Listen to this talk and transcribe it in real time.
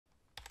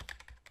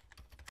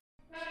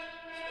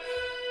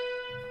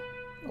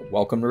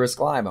Welcome to Risk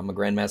Live. I'm a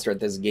Grandmaster at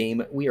this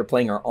game. We are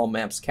playing our All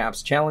Maps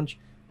Caps Challenge.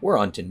 We're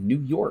on to New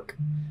York.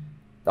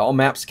 The All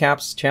Maps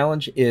Caps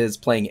Challenge is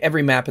playing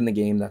every map in the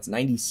game. That's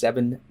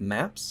 97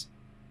 maps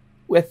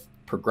with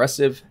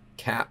progressive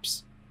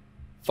caps,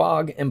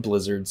 fog, and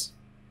blizzards.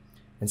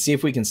 And see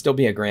if we can still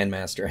be a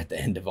Grandmaster at the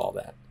end of all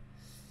that.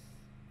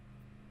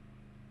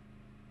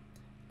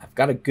 I've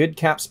got a good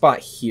cap spot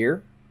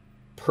here.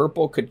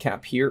 Purple could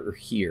cap here or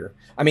here.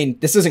 I mean,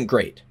 this isn't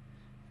great,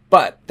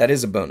 but that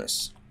is a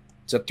bonus.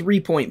 It's a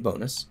 3-point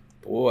bonus.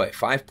 Boy,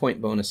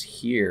 5-point bonus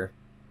here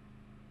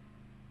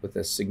with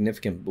a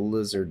significant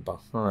blizzard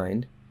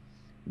behind.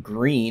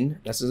 Green,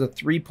 this is a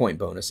 3-point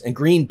bonus. And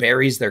green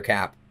buries their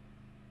cap.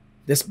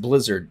 This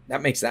blizzard,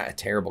 that makes that a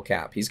terrible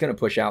cap. He's going to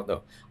push out,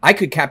 though. I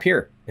could cap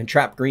here and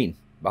trap green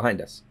behind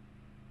us.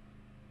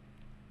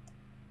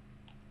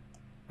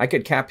 I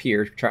could cap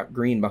here, trap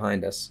green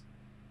behind us.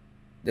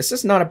 This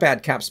is not a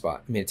bad cap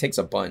spot. I mean, it takes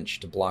a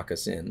bunch to block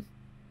us in.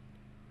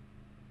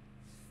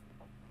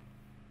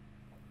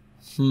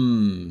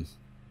 And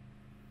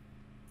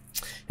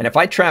if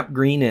I trap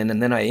green in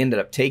and then I ended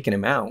up taking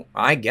him out,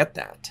 I get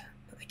that.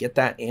 I get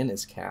that in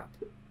his cap.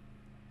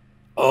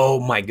 Oh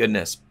my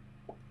goodness.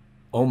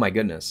 Oh my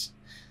goodness.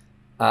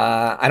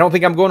 I don't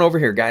think I'm going over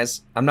here,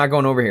 guys. I'm not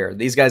going over here.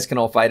 These guys can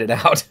all fight it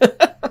out.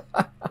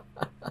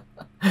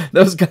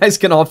 Those guys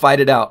can all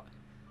fight it out.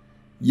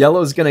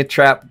 Yellow's going to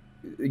trap.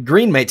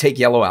 Green may take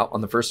yellow out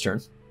on the first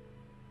turn.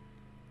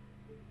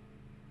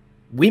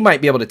 We might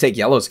be able to take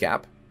yellow's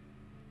cap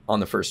on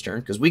the first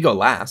turn because we go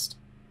last.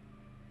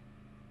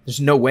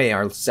 There's no way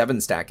our 7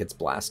 stack gets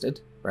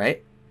blasted,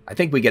 right? I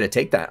think we get to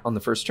take that on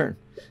the first turn.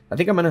 I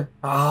think I'm going to...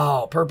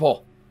 Oh,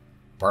 purple.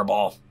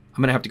 Purple.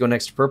 I'm going to have to go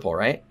next to purple,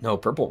 right? No,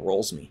 purple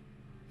rolls me.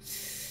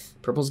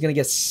 Purple's going to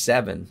get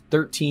 7.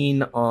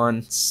 13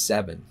 on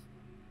 7.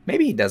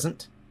 Maybe he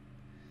doesn't.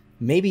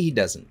 Maybe he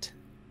doesn't.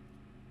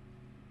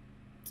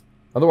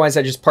 Otherwise,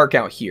 I just park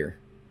out here.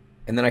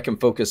 And then I can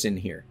focus in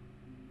here.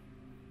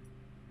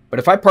 But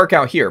if I park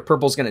out here,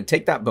 purple's going to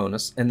take that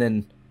bonus and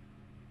then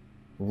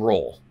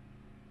roll.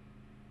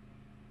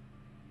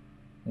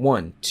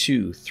 1,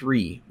 2,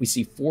 3. We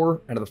see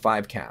 4 out of the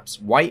 5 caps.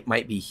 White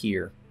might be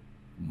here.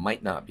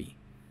 Might not be.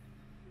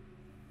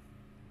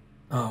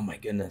 Oh my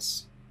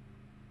goodness.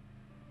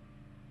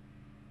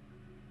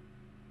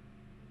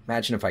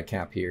 Imagine if I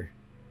cap here.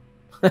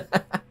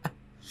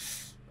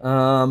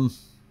 I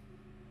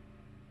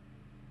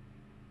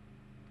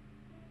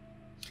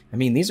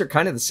mean, these are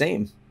kind of the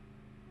same.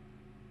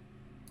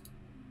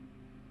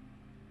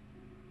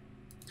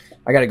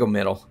 I got to go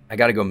middle. I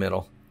got to go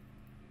middle.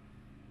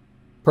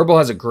 Purple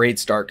has a great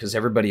start because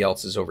everybody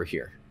else is over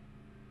here.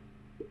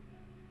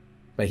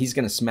 But he's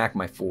going to smack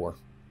my 4.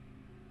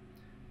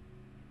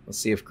 Let's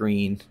see if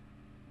green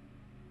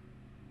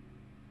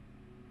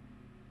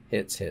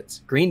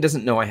hits. Green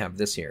doesn't know I have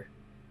this here.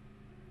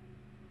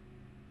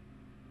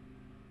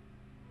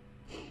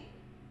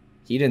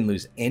 He didn't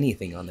lose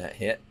anything on that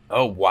hit.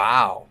 Oh,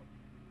 wow.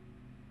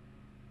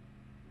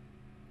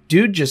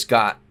 Dude just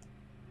got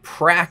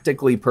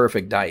practically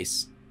perfect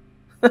dice.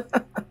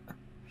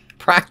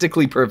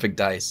 Practically perfect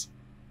dice.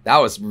 That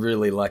was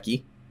really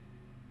lucky.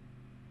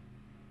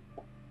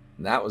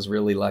 That was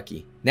really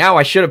lucky. Now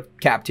I should have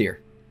capped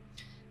here.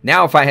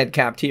 Now if I had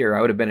capped here,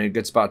 I would have been in a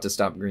good spot to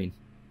stop green.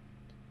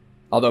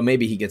 Although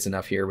maybe he gets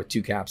enough here with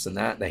 2 caps and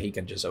that he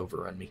can just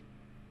overrun me.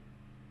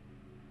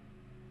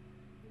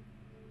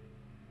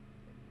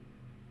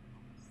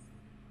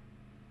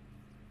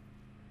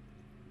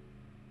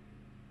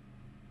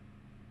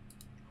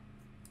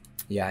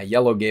 Yeah,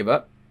 yellow gave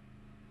up.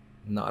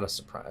 Not a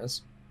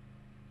surprise.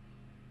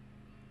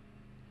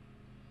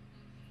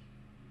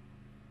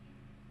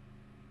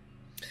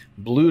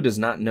 Blue does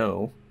not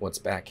know what's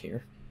back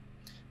here.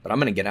 But I'm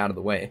going to get out of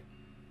the way.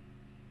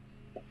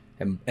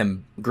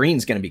 And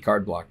green's going to be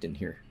card blocked in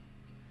here.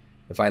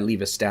 If I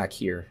leave a stack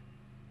here.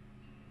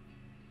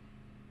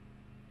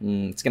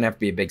 It's going to have to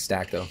be a big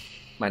stack, though.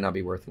 Might not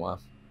be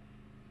worthwhile.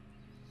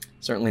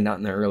 Certainly not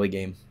in the early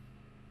game.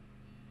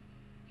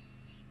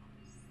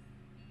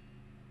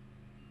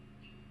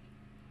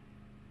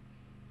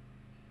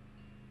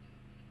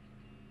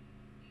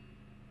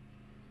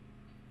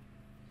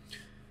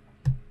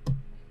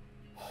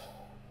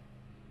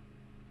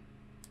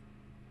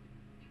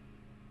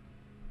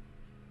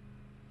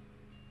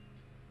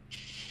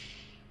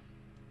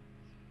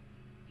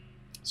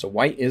 So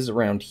white is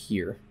around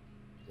here.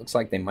 Looks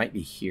like they might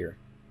be here.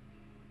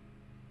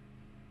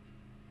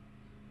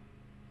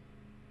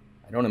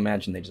 I don't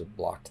imagine they just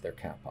blocked their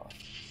cap off.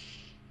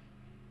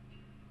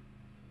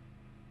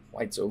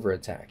 White's over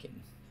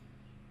attacking.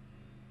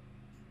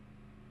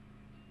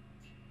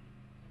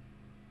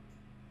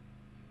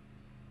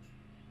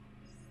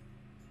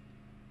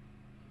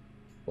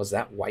 Was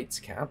that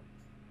white's cap?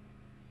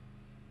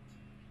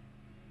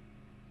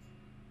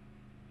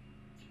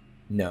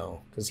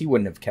 No, because he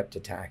wouldn't have kept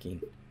attacking.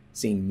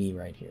 Seeing me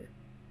right here.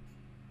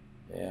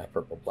 Yeah,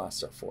 purple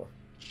blasts our 4.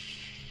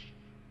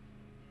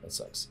 That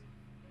sucks.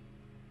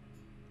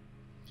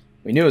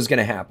 We knew it was going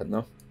to happen,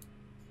 though.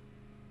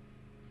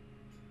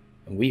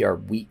 And we are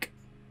weak.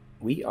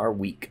 We are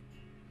weak.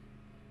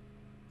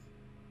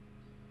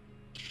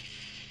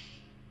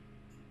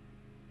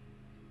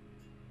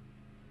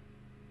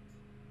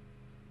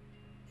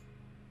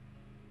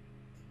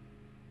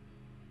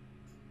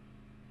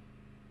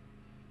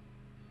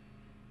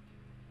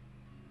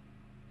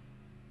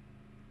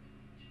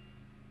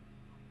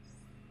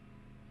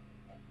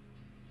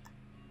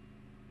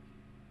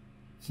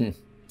 Hmm.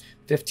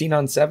 15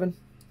 on 7?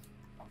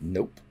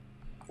 Nope.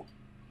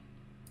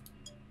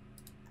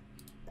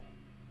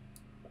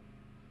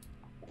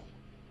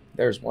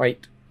 There's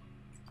white.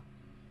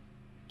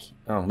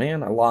 Oh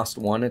man, I lost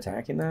one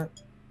attacking that.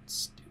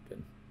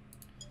 Stupid.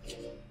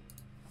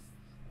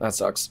 That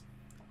sucks.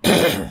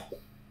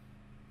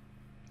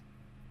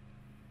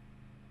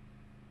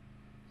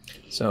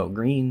 So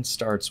green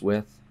starts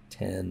with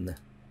 10.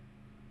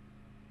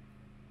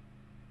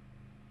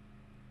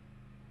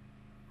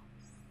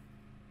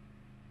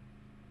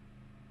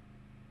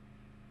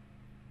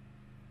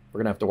 We're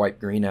going to have to wipe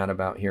green out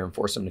about here and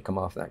force him to come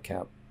off that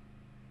cap.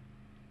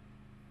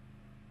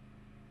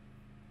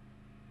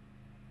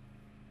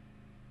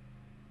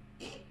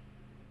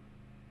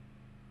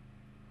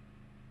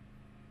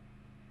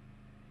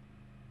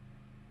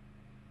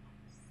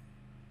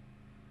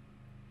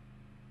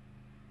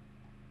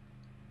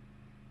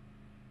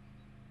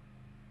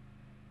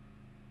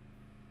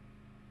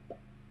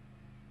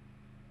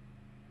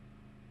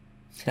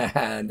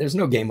 There's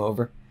no game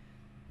over.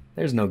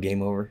 There's no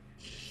game over.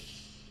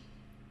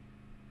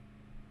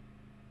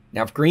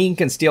 Now, if green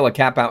can steal a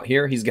cap out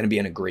here, he's going to be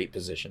in a great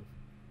position.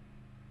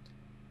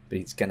 But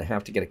he's going to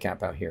have to get a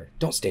cap out here.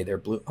 Don't stay there,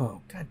 blue.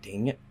 Oh, god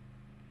dang it.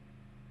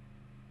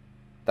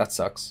 That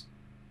sucks.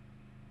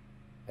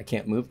 I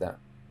can't move that.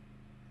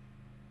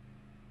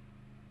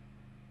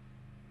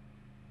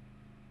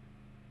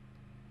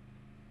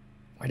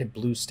 Why did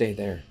blue stay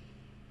there?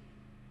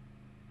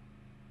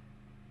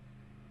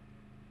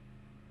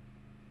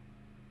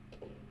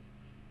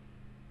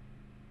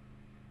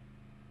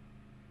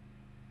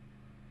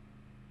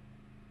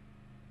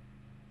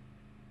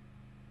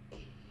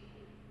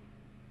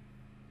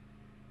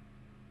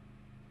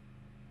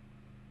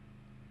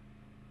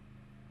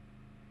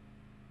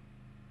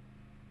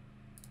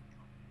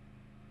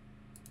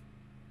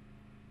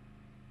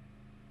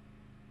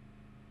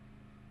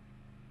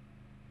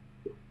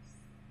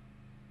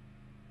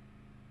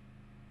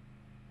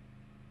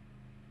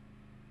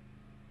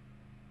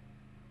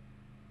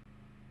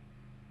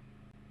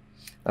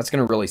 That's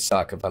going to really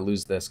suck if I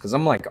lose this, because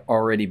I'm like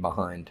already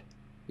behind.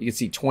 You can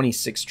see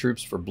 26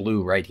 troops for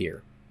blue right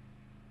here.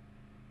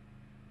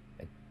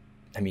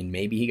 I mean,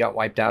 maybe he got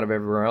wiped out of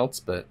everywhere else,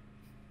 but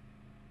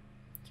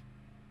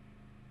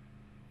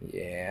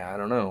yeah, I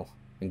don't know.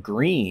 And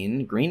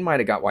green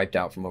might have got wiped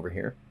out from over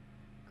here.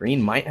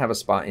 Green might have a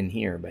spot in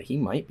here, but he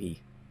might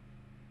be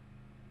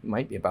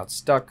about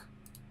stuck.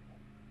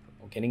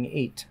 Purple getting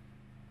 8.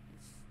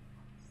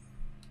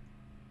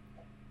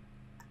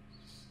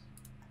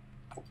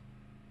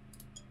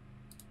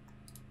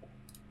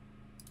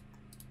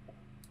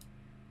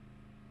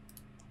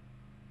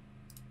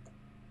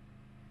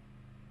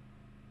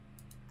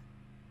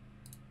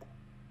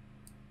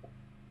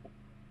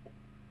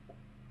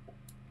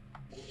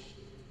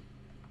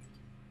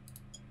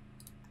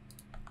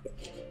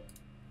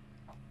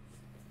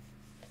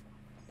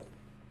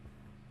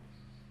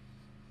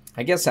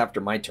 I guess after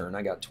my turn,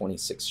 I got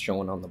 26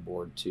 showing on the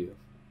board too.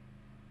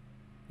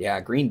 Yeah,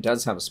 green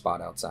does have a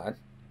spot outside.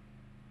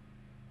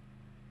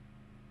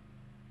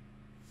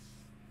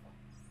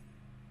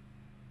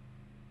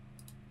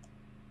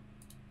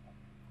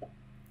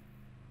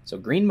 So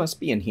green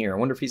must be in here. I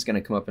wonder if he's going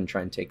to come up and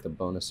try and take the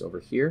bonus over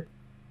here.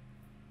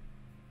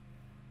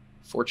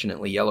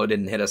 Fortunately, yellow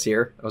didn't hit us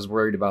here. I was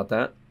worried about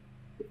that.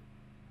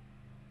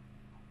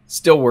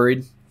 Still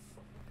worried.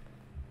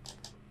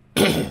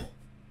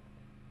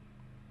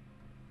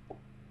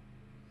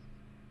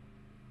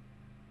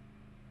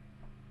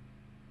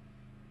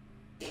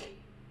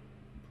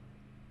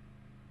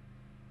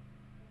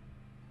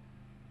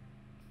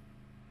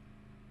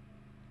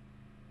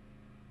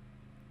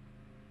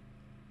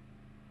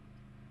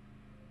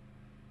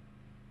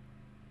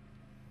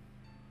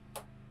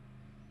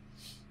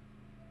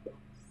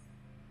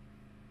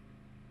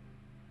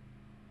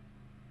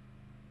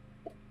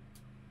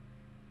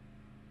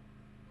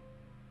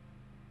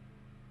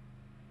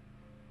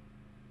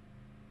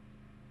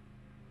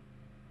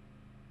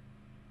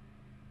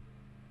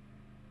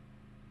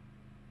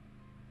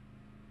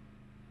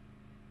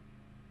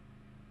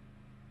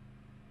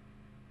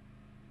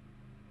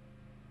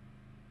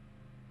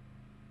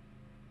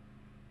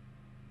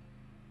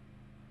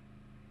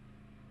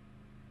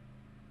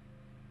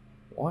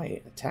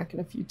 White attacking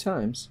a few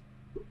times.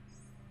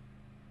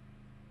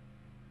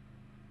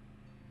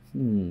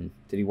 Did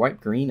he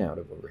wipe green out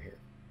of over here?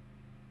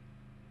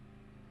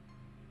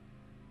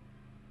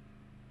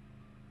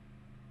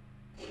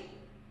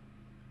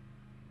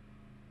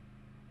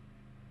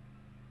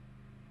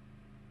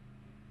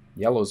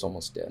 Yellow's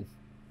almost dead.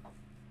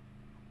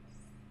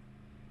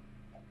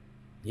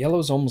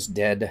 Yellow's almost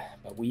dead,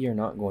 but we are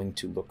not going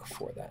to look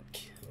for that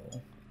kill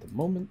at the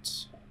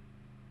moment.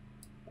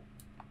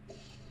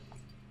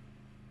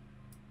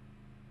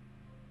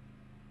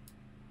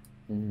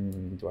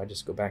 Do I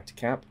just go back to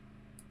cap?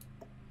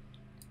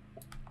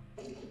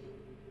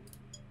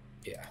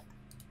 Yeah.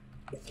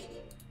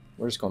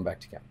 We're just going back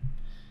to cap.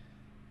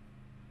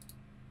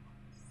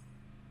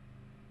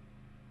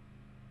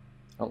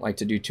 I don't like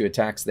to do 2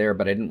 attacks there,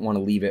 but I didn't want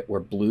to leave it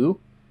where blue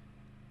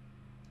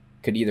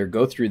could either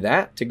go through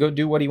that to go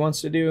do what he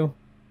wants to do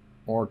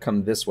or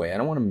come this way. I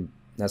don't want him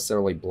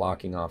necessarily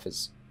blocking off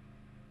his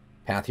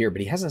path here,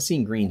 but he hasn't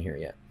seen green here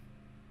yet.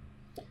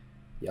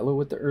 Yellow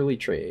with the early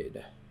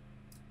trade.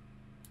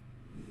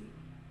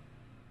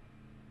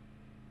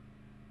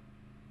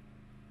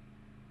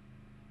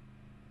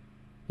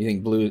 You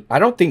think blue? I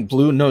don't think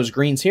blue knows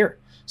green's here.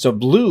 So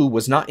blue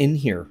was not in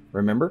here,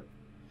 remember?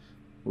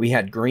 We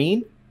had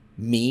green,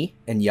 me,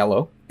 and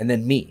yellow, and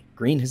then me.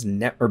 Green has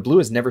never, or blue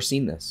has never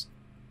seen this.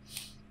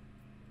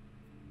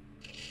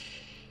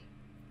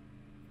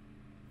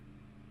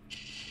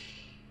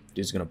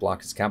 Dude's gonna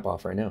block his cap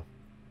off right now.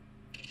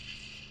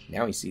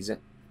 Now he sees it.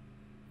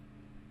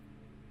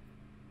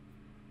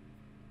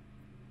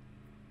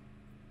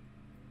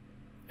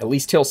 At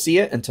least he'll see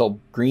it until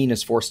green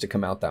is forced to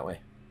come out that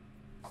way.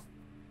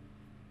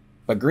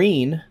 But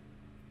green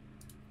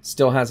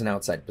still has an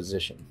outside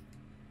position.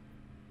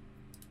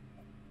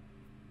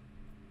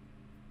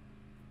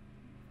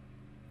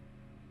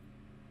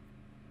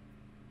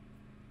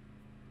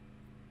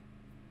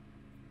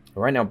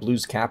 Right now,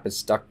 blue's cap is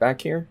stuck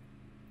back here.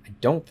 I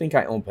don't think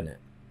I open it.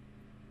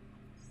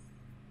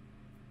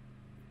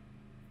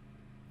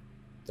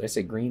 Did I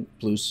say green?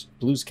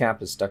 Blue's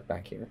cap is stuck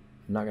back here.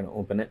 I'm not going to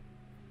open it.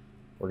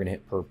 We're going to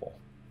hit purple.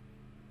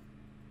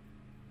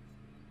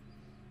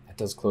 That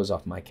does close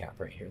off my cap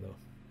right here, though.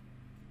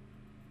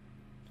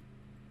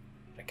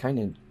 I kind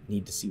of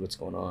need to see what's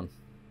going on.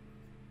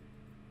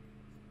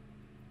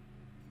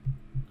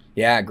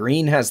 Yeah,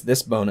 green has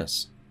this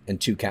bonus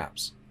and 2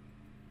 caps.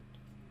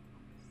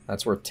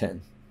 That's worth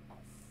 10.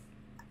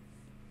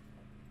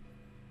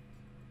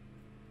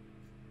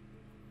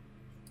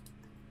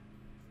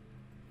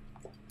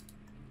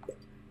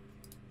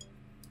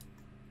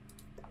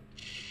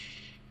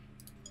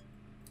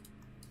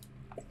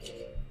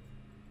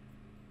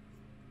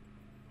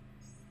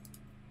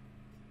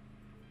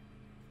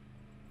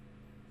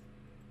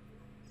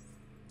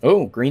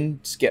 Oh, green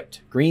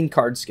skipped. Green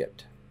card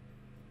skipped.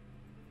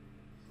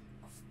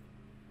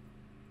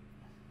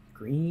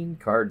 Green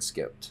card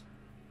skipped.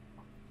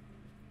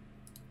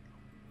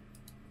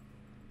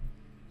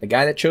 The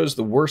guy that chose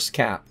the worst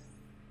cap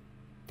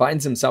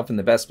finds himself in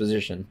the best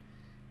position,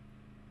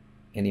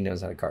 and he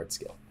knows how to card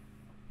skill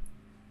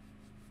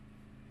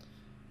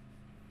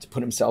to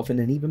put himself in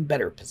an even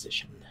better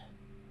position.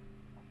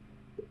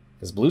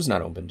 Because blue's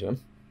not open to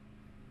him.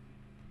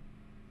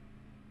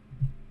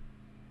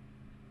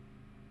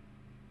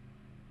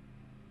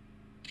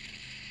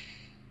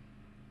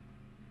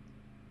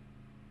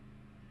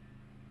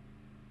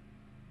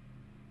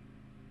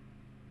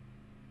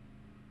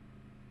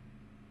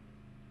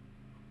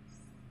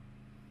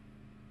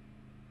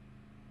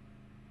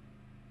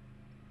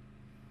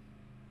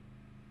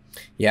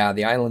 Yeah,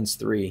 the island's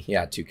 3.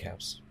 Yeah, 2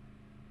 caps.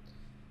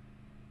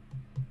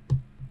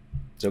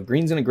 So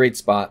green's in a great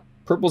spot.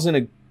 Purple's in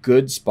a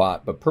good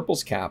spot, but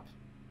purple's cap,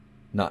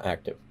 not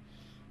active.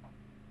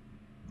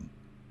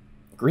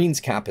 Green's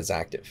cap is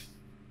active.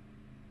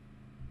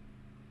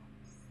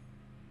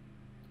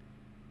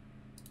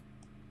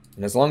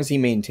 And as long as he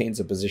maintains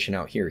a position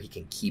out here, he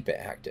can keep it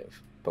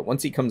active. But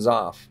once he comes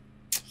off,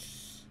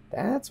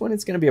 that's when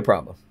it's going to be a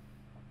problem.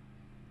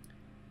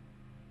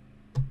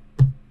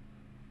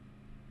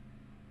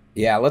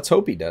 Yeah, let's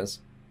hope he does.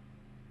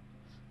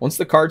 Once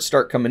the cards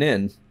start coming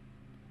in,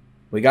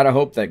 we got to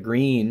hope that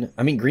green...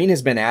 I mean, green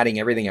has been adding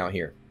everything out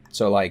here.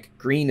 So, like,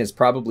 green is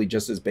probably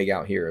just as big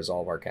out here as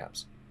all of our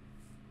caps.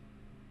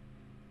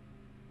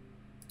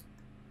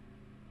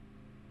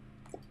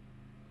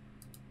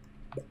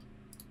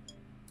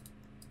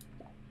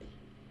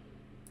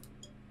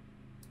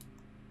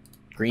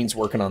 Green's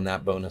working on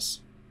that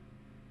bonus.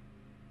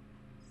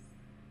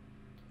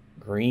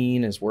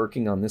 Green is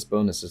working on this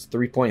bonus. It's a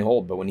 3-point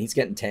hold, but when he's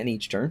getting 10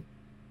 each turn,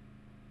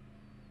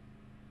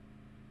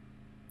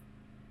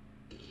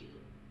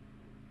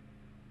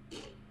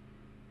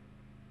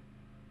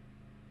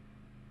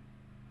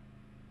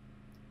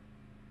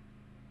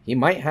 he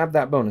might have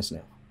that bonus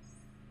now.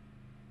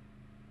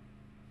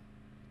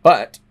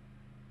 But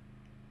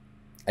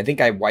I think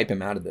I wipe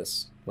him out of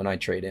this when I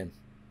trade in.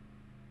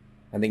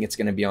 I think it's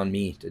going to be on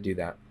me to do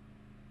that.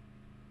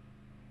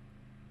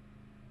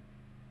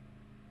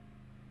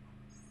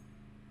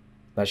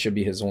 That should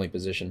be his only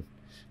position.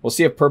 We'll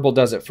see if purple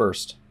does it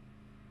first.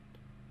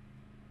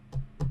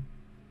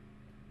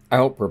 I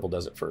hope purple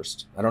does it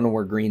first. I don't know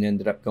where green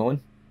ended up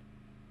going.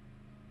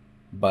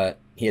 But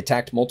he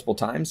attacked multiple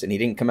times and he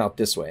didn't come out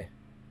this way.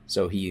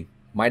 So he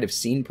might have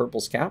seen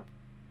purple's cap.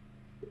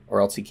 Or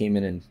else he came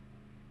in and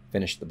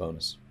finished the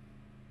bonus.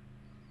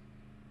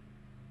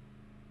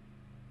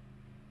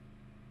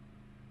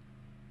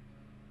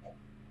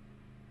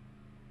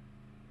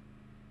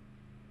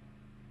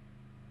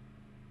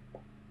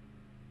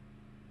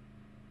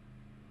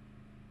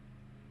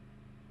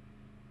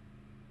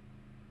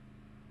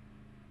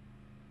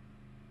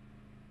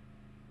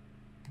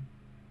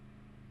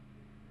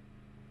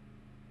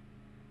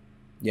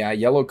 Yeah,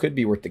 yellow could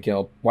be worth the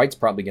kill. White's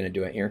probably going to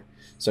do it here.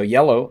 So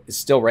yellow is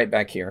still right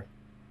back here.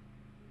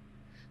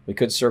 We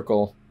could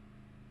circle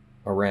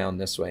around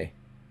this way.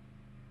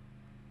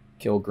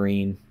 Kill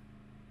green.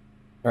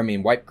 I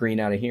mean, wipe green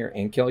out of here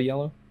and kill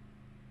yellow.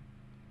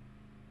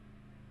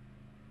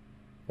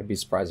 I'd be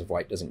surprised if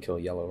white doesn't kill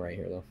yellow right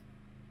here, though.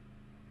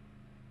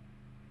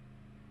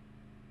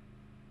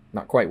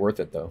 Not quite worth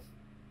it, though.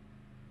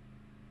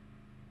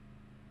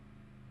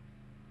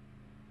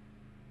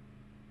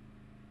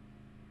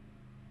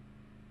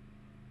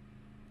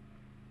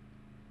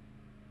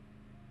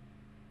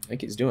 I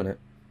think he's doing it.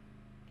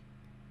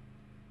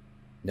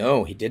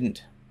 No, he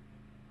didn't.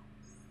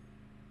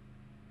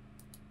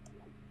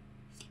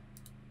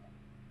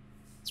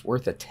 It's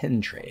worth a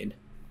 10 trade.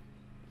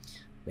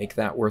 Make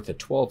that worth a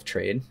 12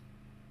 trade.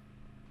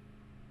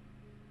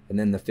 And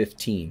then the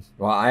 15.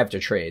 Well, I have to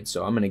trade,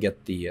 so I'm going to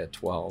get the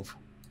 12.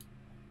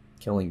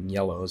 Killing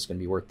yellow is going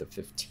to be worth the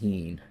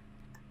 15.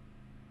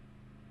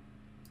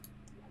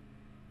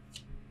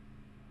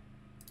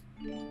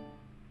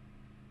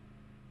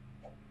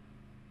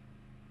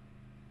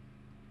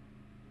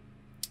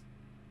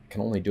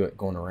 Can only do it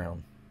going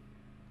around.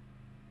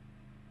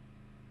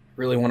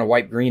 Really want to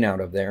wipe green out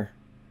of there.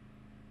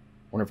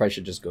 Wonder if I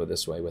should just go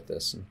this way with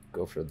this and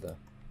go for the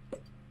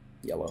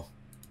yellow.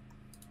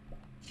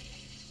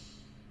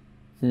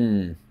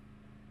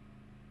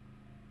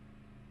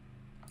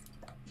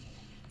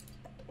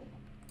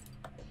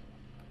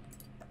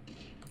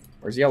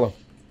 Where's yellow?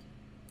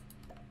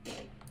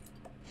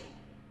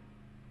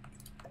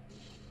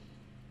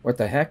 What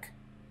the heck?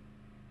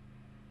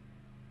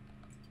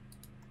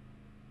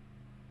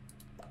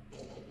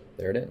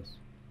 There it is.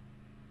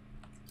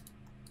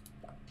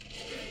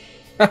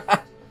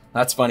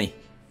 That's funny.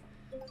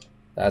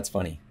 That's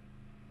funny.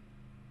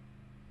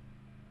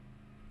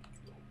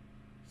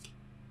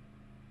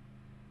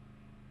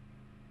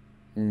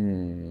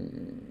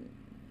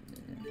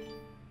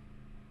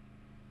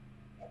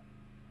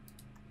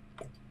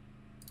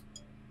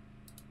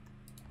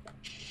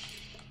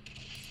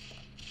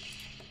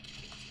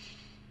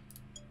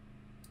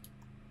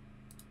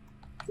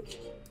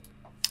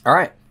 All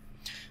right.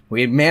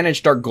 We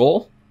managed our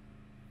goal.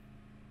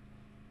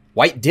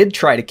 White did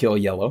try to kill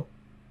yellow.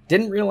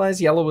 Didn't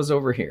realize yellow was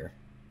over here.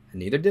 And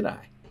neither did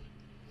I.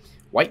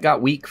 White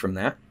got weak from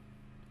that.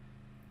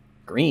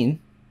 Green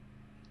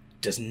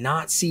does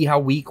not see how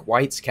weak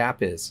white's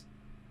cap is.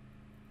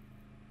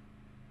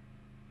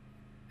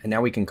 And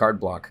now we can card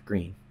block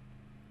green.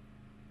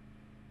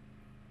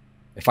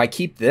 If I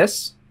keep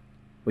this,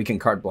 we can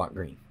card block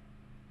green.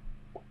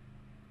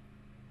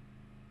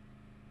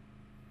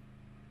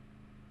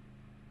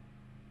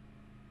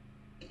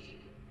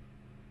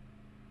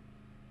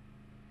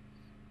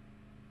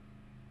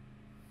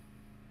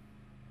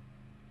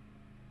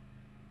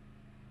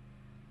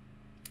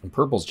 And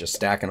purple's just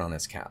stacking on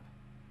his cap.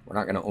 We're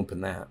not going to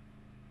open that.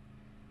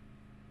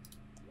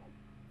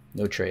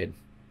 No trade.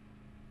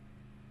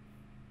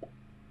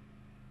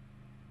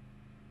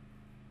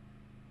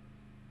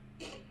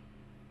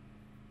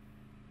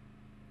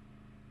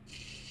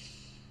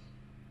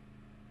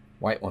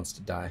 White wants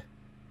to die.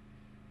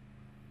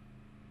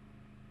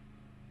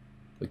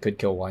 We could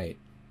kill white.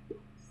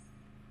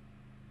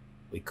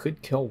 We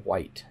could kill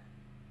white.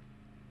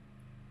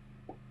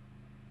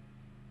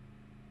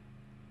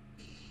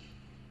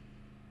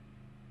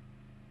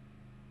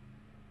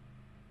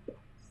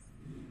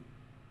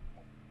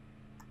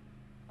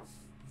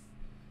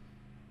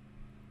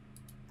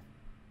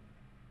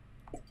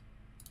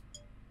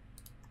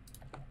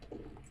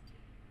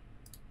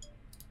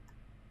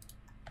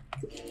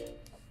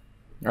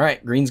 All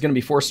right, green's going to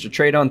be forced to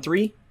trade on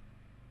 3.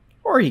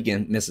 Or he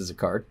misses a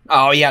card.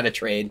 Oh, he had to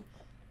trade.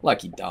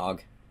 Lucky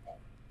dog.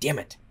 Damn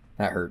it.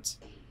 That hurts.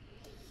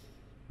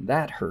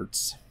 That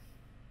hurts.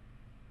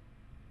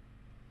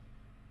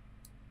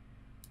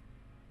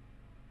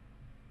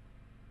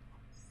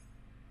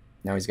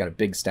 Now he's got a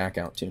big stack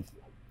out, too.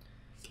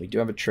 We do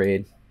have a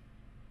trade.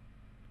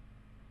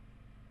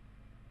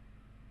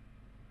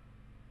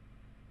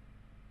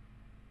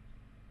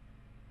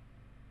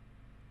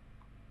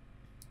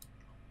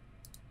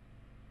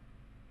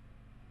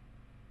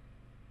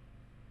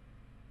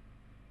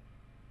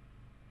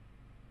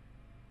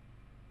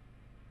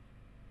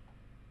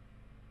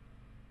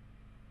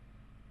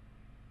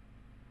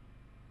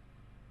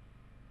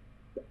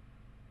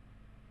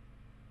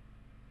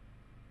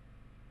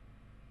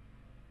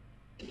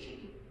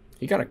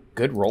 He got a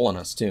good roll on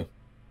us, too.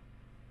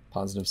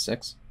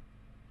 +6.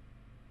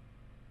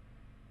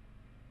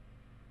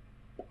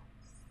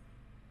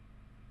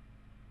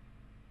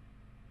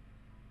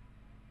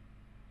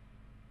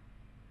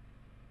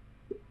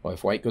 Well,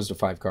 if white goes to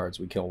 5 cards,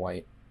 we kill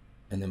white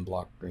and then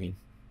block green.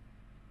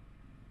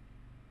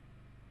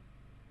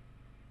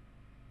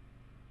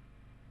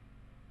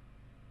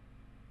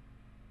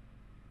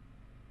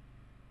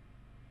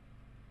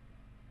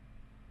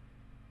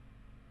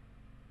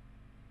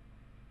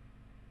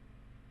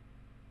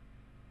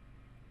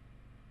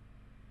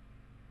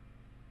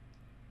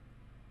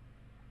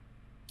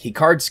 He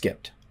card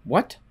skipped.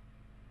 What?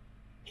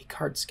 He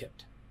card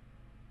skipped.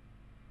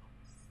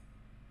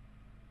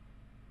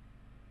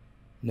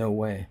 No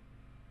way.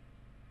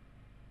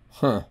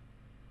 Huh.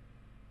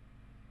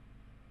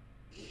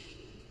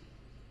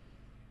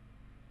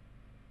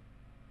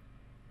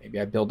 Maybe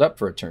I build up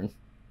for a turn.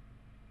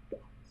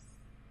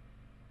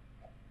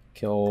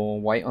 Kill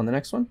white on the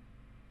next one.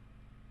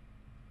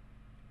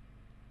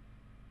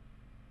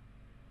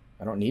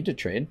 I don't need to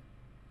trade.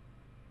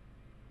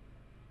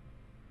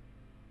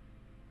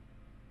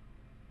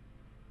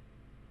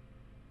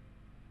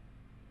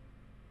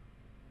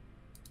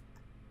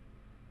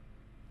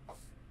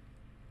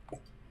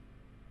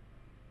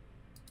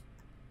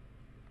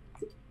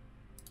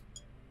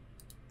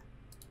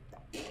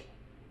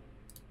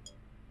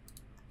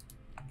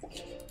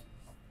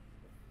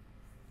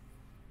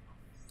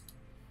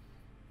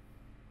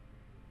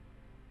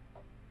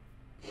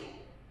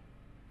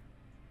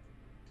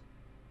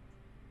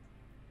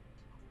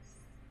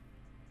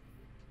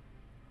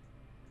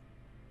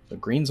 So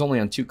green's only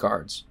on 2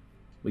 cards.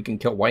 We can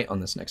kill white on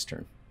this next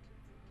turn.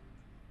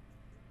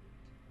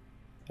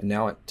 And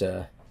now it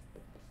we're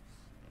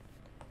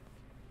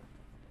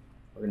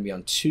going to be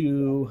on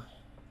 2.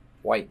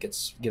 White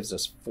gives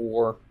us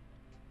 4.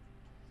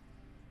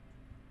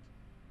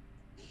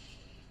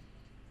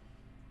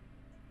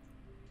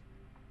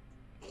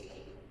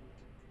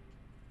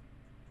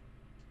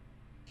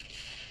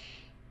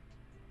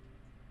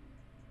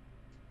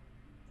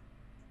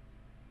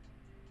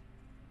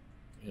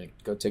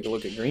 Go take a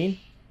look at green.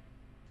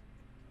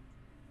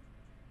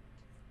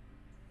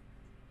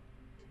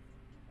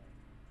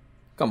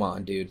 Come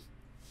on, dude.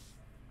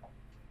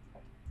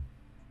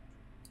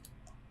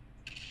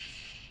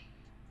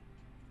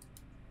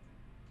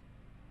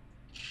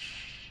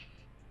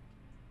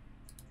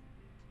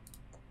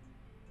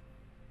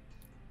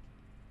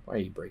 Why are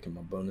you breaking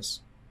my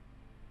bonus?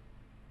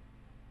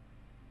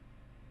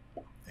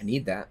 I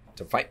need that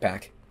to fight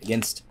back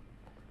against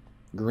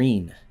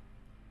green.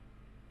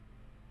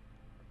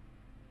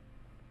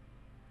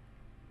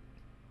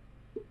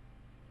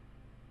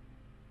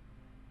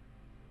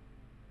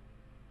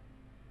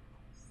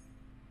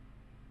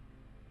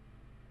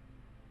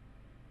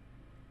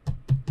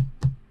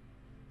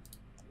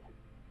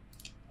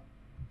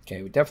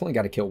 Okay, we definitely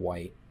got to kill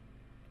white.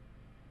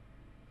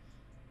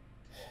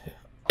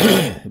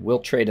 It will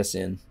trade us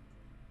in.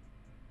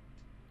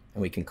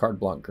 And we can card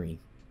block green.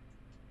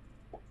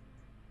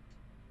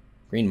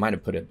 Green might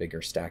have put a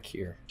bigger stack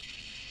here.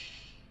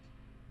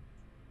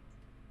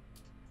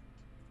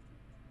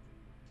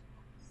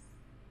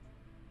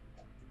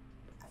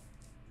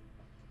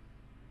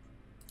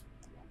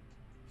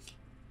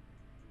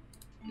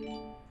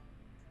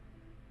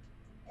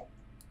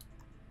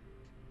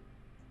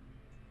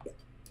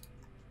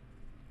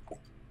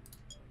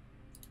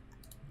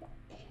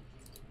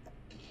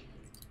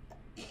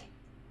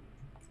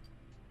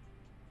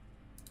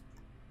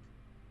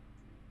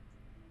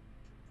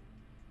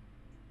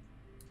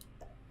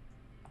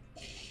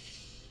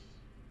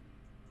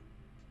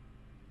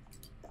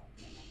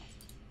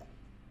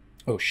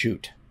 Oh,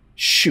 shoot.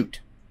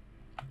 Shoot.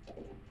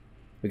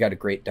 We got a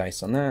great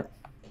dice on that.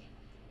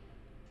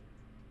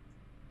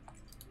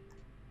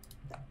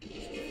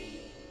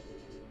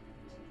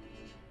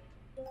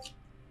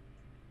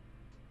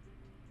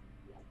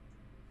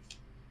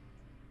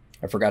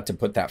 I forgot to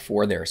put that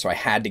 4 there, so I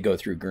had to go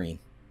through green.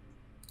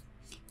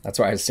 That's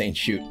why I was saying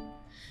shoot.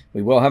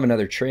 We will have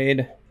another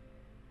trade.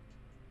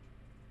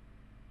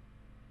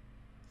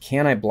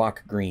 Can I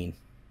block green?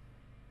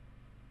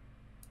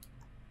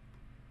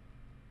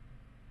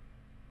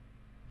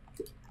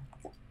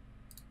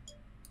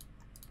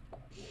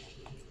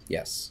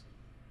 Yes.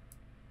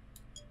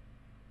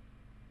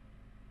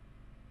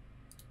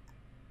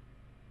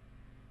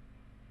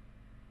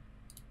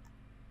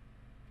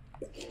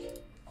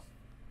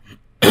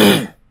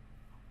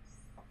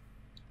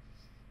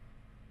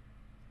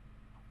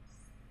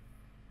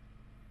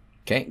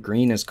 Okay,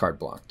 green is card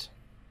blocked.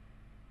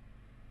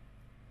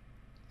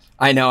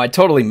 I know, I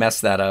totally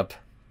messed that up.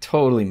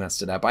 Totally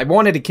messed it up. I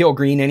wanted to kill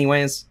green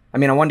anyways. I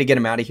mean, I wanted to get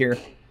him out of here.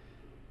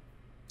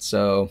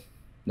 So,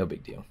 no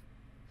big deal.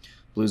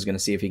 Blue's going to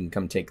see if he can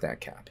come take that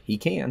cap. He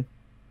can.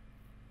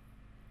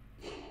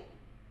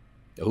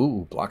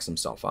 Ooh, blocks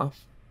himself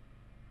off.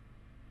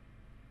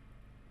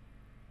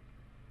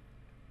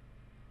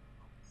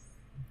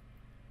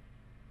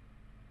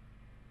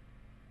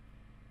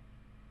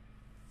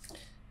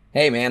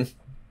 Hey, man.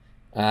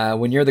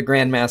 When you're the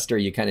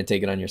Grandmaster, you kind of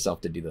take it on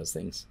yourself to do those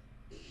things.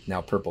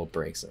 Now purple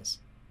breaks us.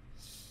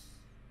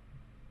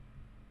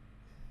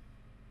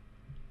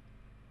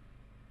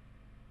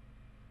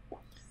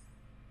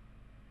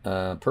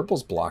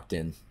 Purple's blocked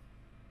in.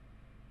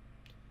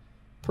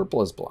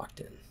 Purple is blocked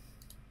in.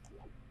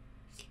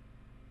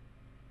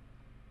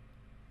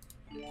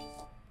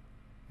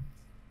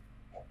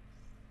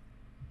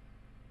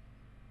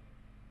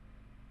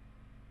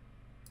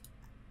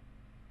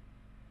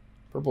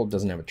 Purple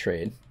doesn't have a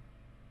trade.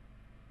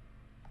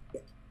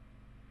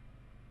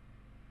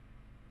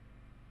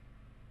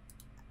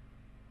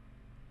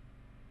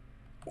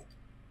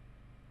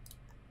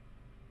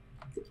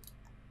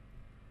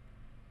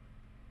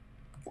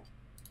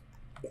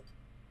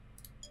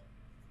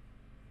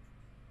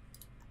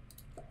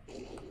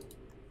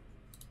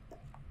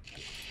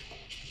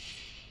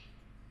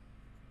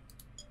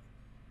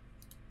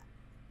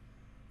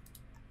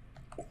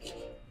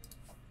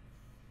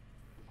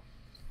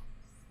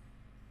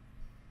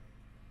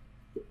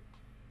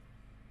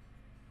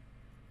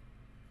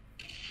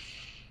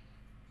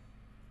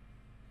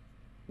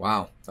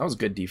 Wow, that was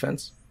good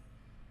defense.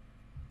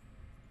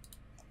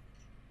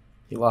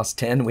 He lost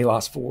 10, we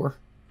lost 4.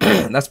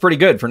 That's pretty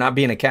good for not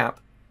being a cap.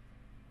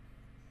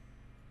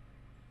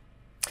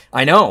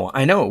 I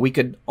know. We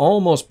could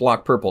almost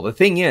block purple. The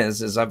thing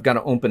is I've got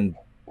to open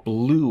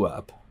blue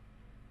up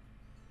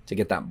to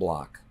get that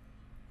block.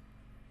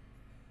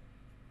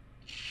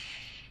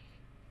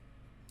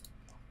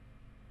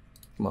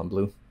 Come on,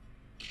 blue.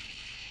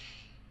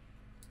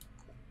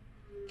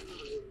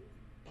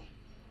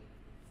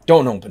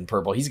 Don't open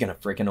purple. He's going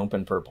to freaking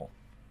open purple.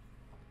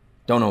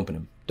 Don't open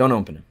him. Don't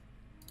open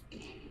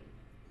him.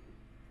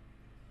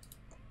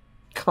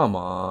 Come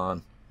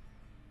on.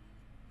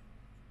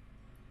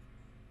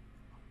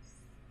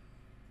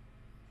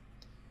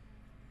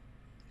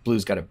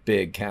 Blue's got a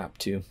big cap,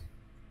 too.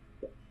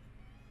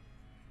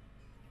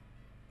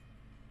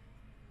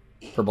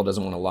 Purple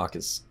doesn't want to lock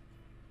his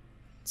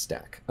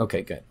stack.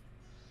 Okay, good.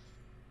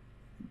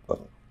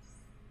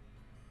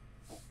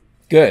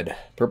 Good.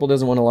 Purple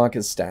doesn't want to lock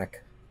his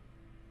stack.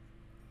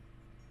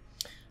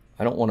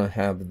 I don't want to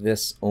have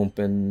this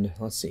opened.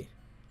 Let's see.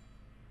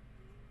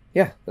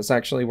 Yeah, this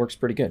actually works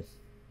pretty good.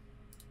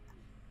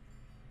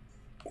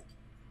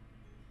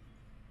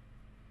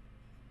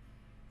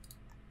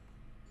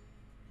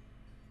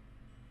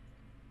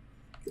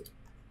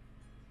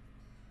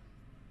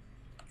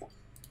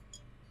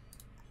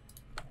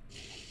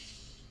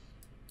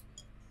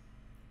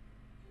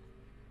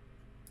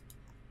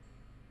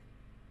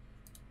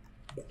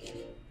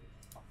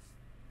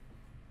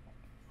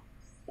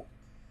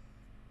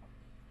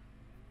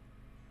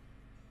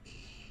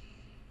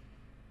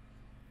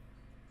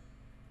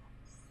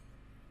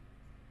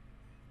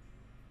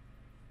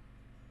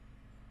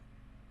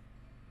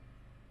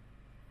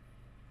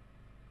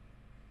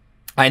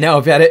 I know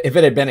if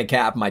it had been a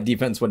cap, my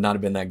defense would not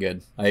have been that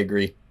good. I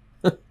agree.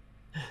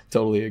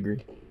 Totally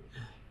agree.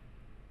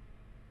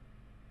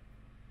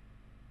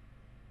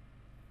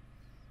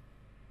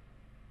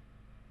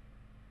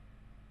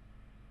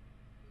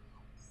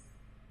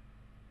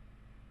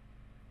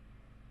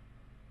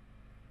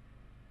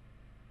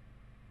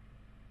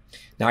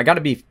 Now I got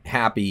to be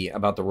happy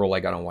about the roll I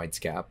got on white's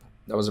cap.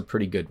 That was a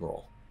pretty good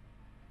roll.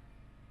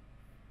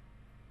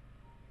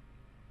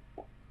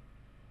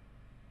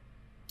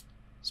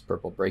 Does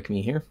purple break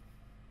me here?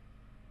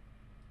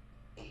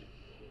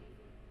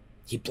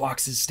 He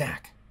blocks his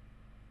stack.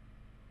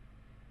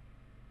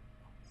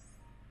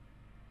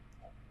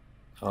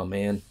 Oh,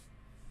 man.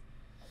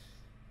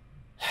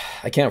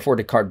 I can't afford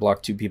to card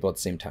block 2 people at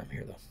the same time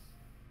here, though.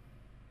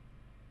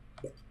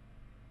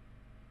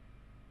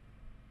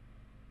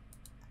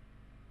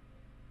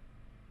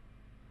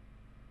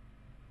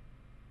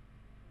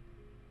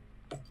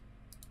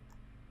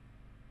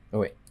 Oh,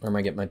 wait. Where am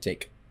I getting my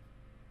take?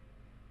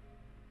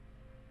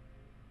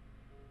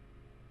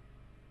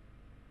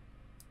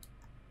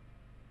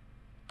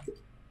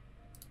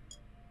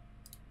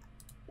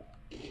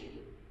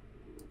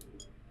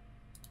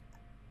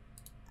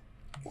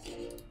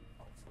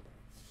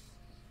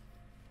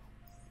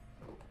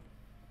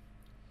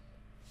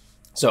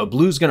 So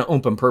blue's going to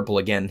open purple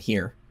again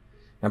here.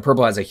 And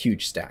purple has a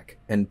huge stack.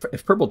 And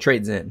if purple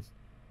trades in,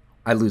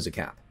 I lose a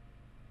cap.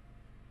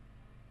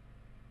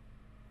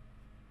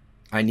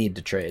 I need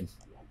to trade.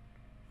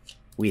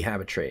 We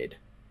have a trade.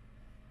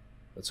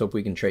 Let's hope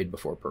we can trade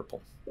before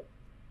purple.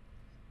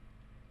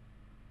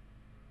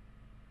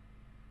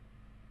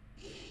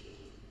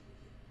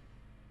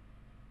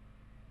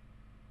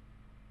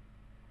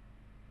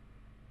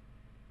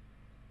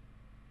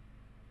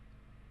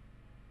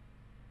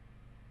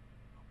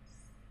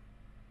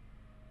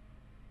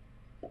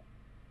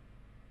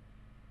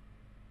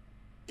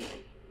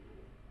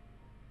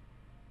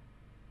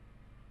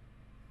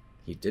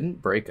 He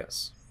didn't break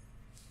us.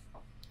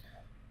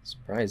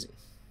 Surprising.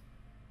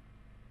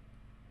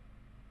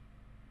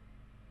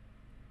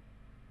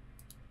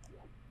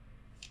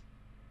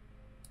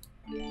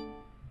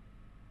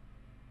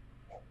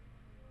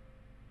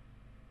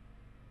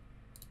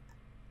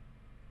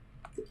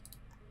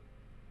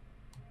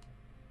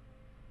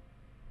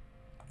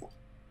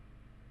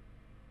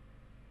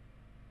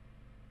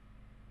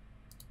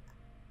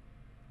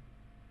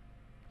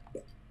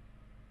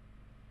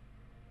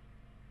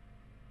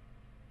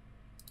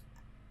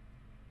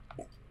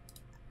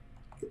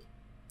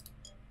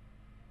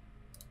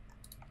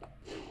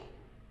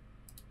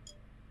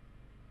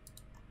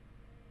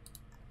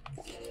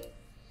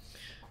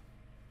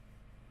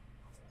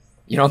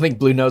 You don't think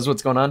blue knows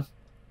what's going on?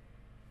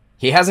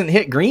 He hasn't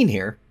hit green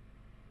here.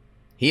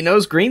 He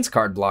knows green's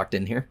card blocked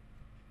in here.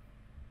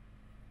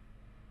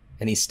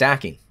 And he's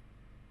stacking.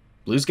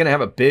 Blue's going to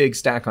have a big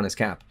stack on his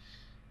cap.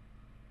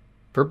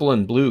 Purple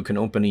and blue can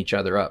open each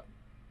other up.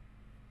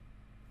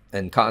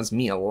 And cause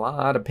me a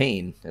lot of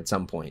pain at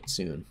some point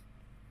soon.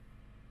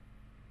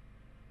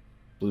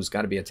 Blue's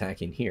got to be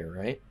attacking here,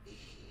 right?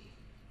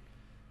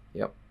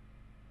 Yep.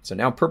 So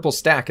now purple's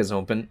stack is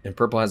open and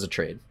purple has a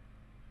trade.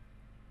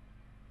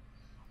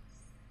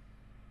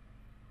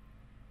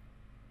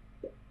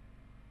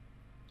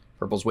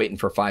 Purple's waiting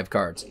for 5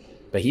 cards.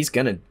 But he's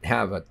going to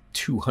have a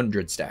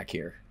 200 stack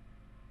here.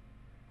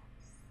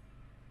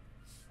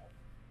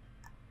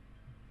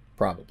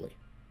 Probably.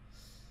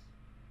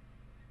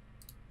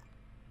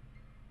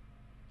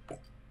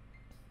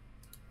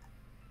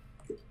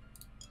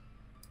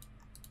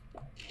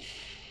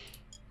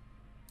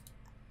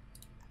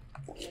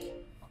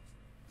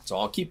 So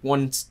I'll keep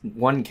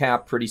one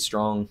cap pretty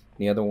strong,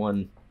 the other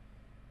one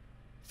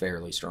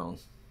fairly strong.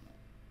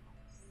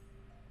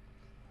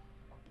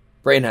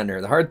 Brain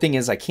Hunter. The hard thing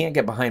is I can't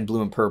get behind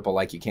blue and purple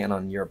like you can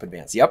on Europe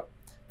Advance. Yep.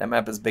 That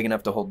map is big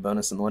enough to hold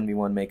bonus in the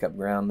 1v1 makeup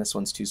ground. This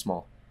one's too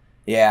small.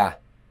 Yeah.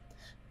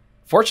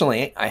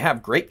 Fortunately, I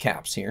have great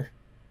caps here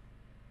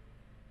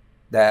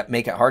that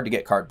make it hard to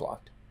get card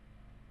blocked.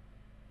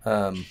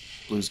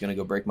 Blue's going to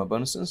go break my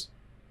bonuses.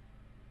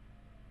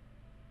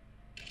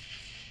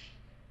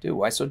 Dude,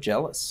 why so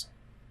jealous?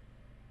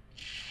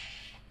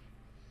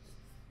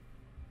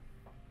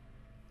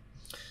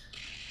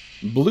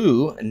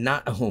 Blue,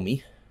 not a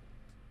homie.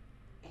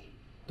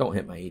 Don't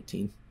hit my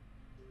 18.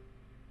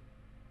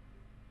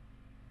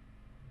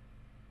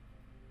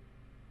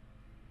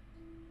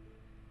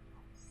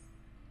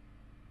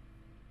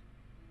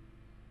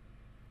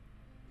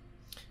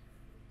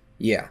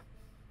 Yeah.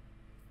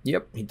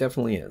 Yep, he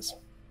definitely is.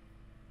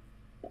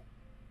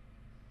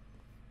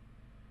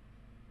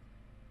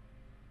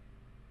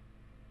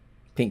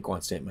 Pink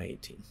wants to hit my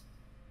 18.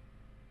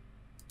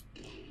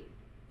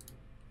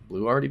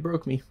 Blue already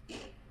broke me.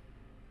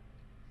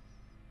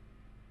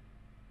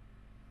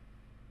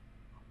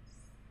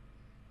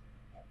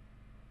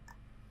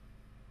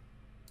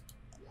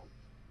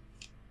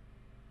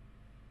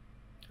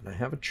 And I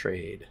have a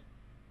trade.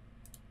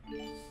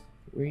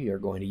 We are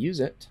going to use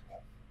it.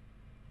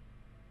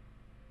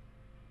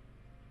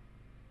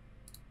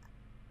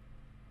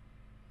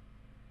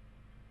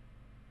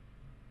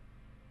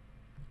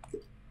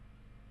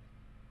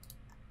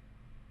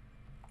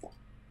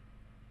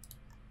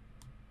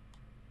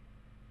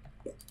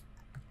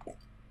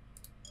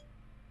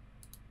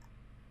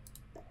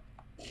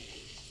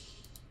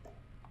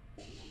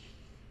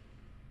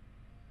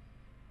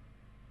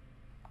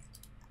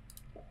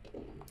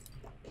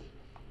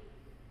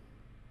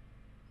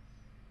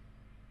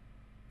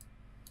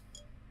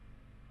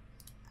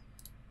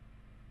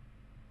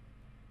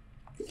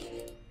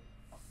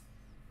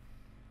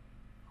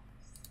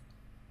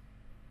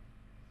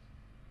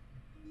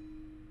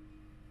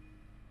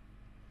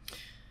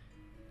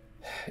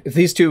 If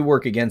these two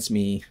work against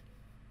me,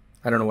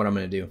 I don't know what I'm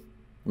going to do.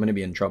 I'm going to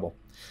be in trouble.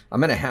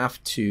 I'm going to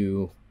have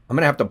to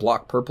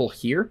block purple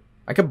here.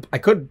 I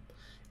could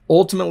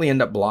ultimately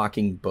end up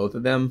blocking both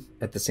of them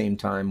at the same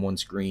time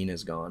once green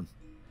is gone.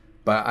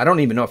 But I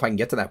don't even know if I can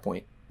get to that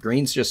point.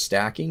 Green's just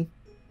stacking.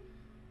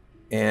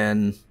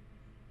 And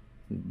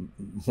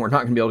we're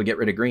not going to be able to get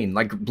rid of green.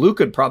 Like, blue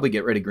could probably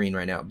get rid of green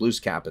right now. Blue's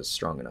cap is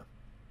strong enough.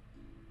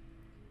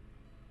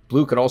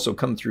 Blue could also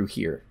come through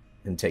here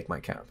and take my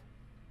cap.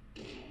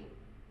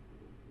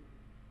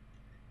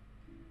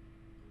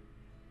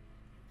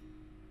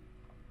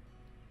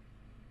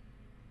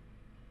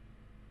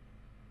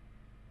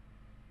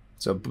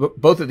 So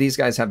both of these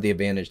guys have the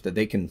advantage that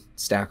they can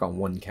stack on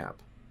one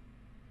cap.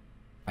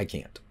 I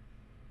can't.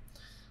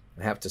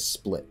 I have to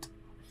split.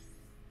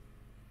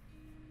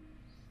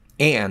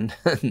 And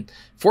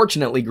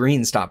fortunately,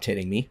 green stopped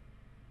hitting me.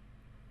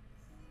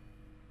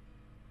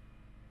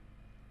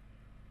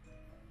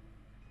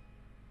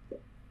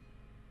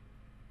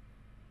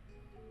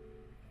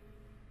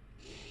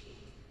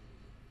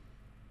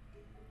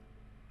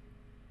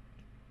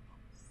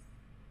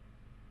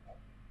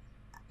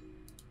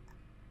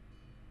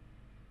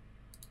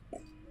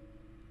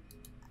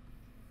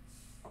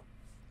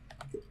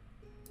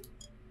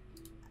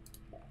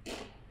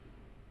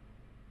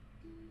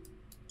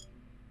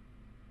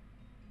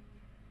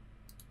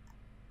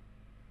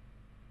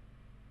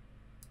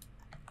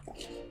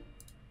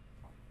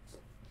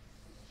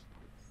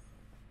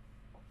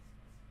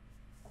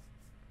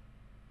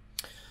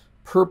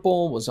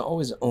 Purple was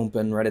always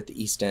open right at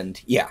the east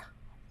end. Yeah.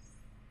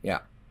 Yeah.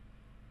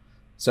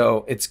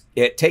 So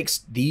it takes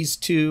these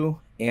two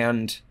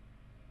and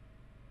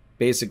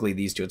basically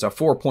these two. It's a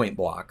 4-point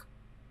block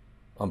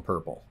on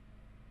purple.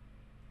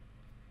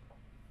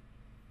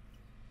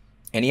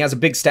 And he has a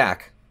big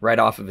stack right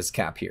off of his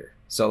cap here.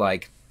 So,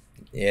 like,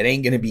 it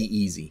ain't going to be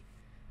easy.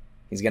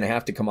 He's going to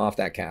have to come off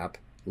that cap,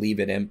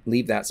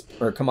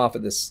 come off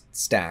of this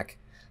stack,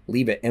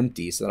 leave it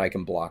empty so that I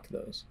can block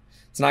those.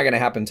 It's not going to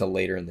happen until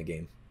later in the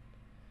game.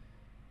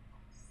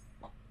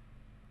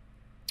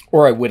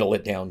 Or I whittle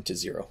it down to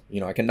 0.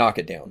 You know, I can knock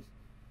it down.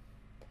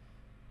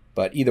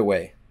 But either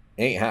way,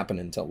 it ain't happening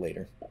until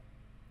later.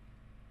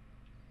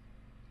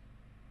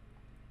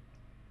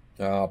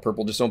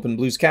 Purple just opened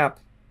blue's cap.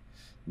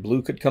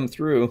 Blue could come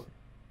through.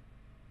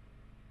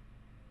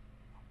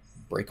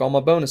 Break all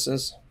my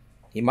bonuses.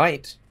 He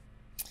might.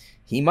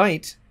 He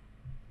might.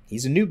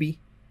 He's a newbie.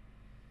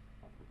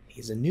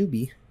 He's a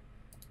newbie.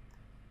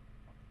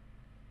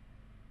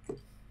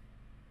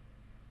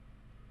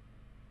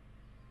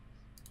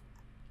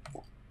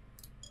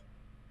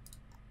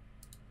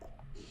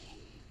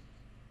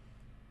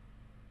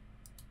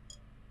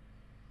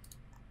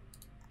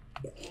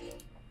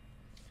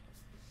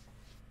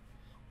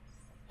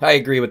 I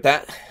agree with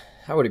that.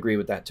 I would agree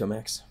with that,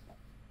 Tomax.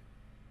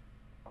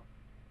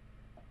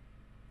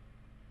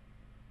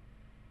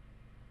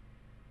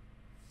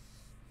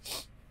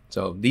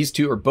 So these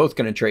two are both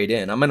going to trade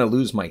in. I'm going to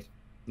lose my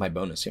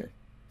bonus here.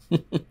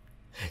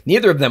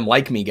 Neither of them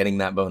like me getting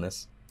that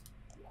bonus.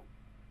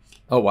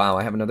 Oh, wow.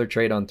 I have another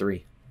trade on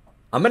 3.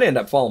 I'm going to end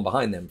up falling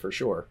behind them for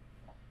sure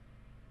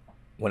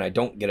when I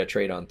don't get a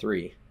trade on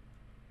 3.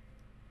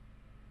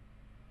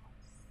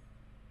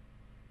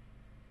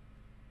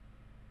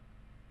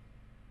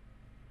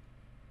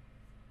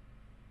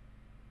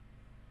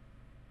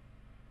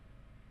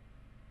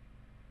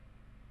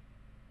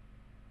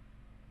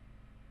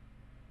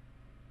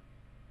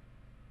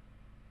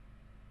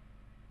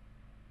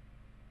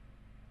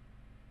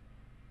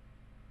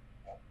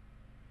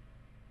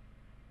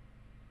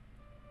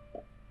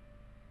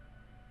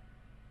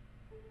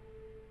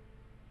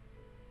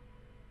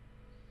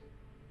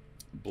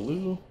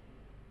 Blue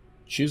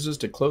chooses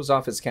to close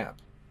off his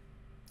cap.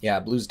 Yeah,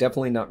 blue's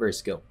definitely not very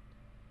skilled.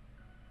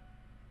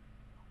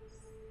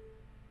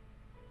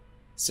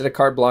 Instead of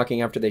card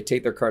blocking after they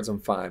take their cards on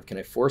 5, can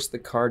I force the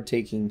card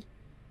taking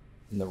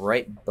in the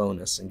right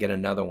bonus and get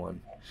another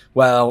one?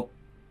 Well,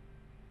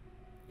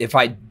 if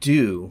I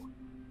do,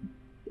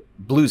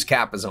 blue's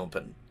cap is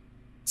open.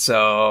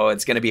 So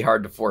it's going to be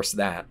hard to force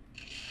that.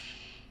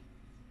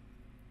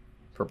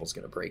 Purple's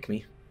going to break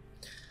me.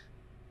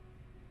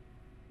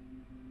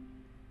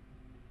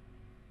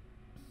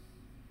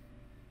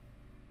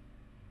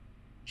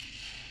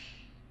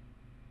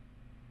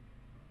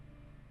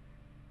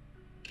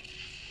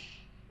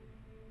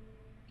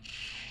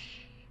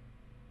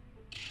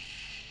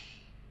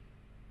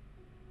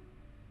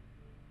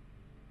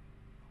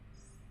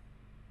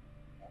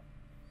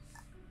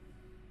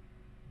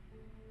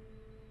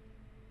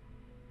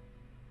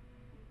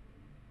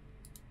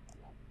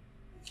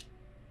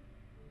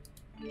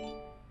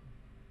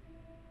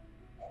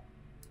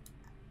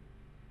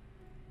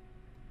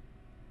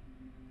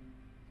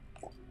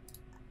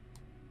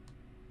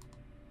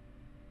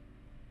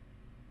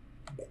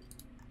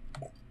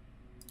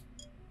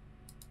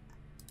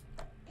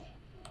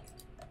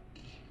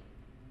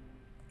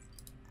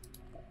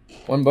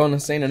 One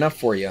bonus ain't enough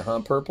for you,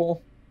 huh,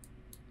 Purple?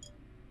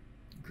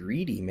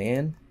 Greedy,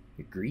 man.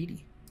 You're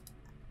greedy.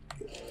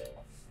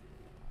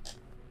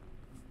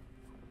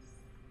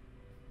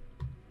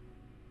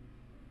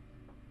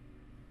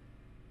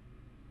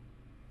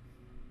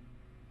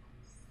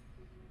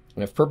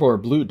 And if purple or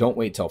blue don't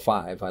wait till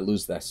 5, I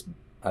lose this.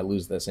 I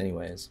lose this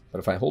anyways. But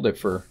if I hold it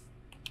for,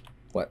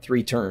 what,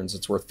 3 turns,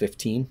 it's worth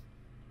 15?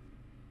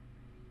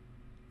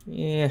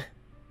 Yeah.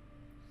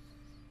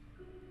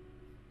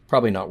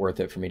 Probably not worth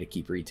it for me to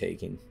keep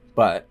retaking.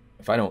 But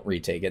if I don't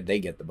retake it, they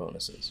get the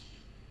bonuses.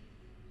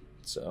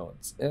 So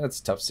it's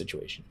a tough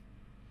situation.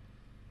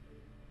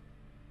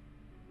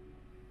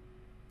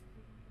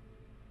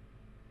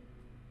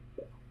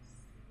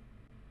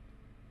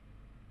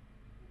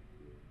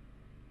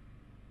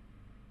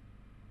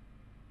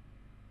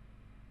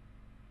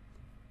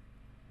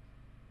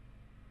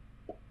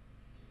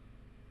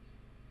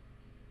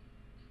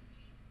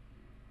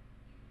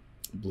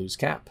 Blue's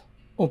cap.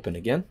 Open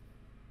again.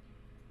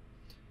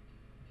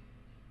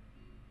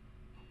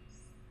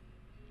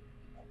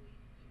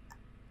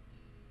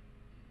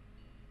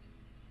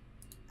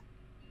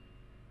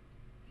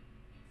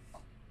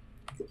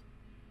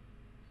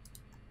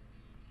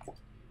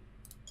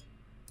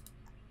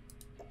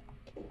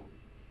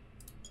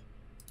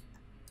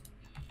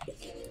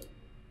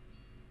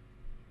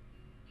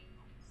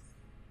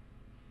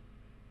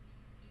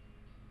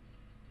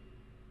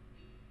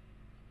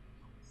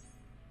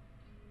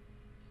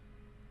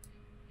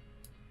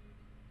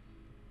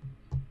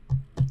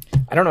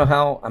 I don't know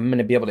how I'm going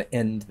to be able to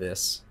end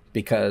this,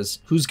 because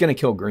who's going to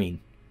kill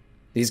green?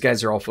 These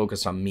guys are all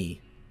focused on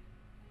me.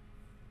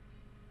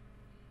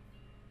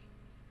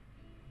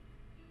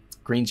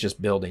 Green's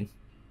just building.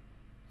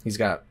 He's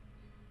got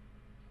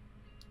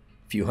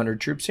a few hundred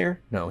troops here.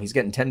 No, he's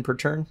getting 10 per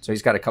turn. So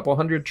he's got a couple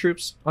hundred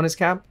troops on his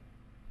cap.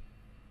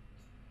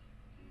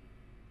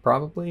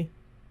 Probably.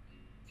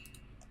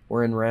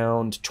 We're in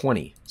round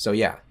 20. So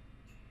yeah.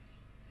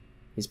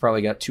 He's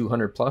probably got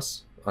 200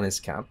 plus on his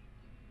cap.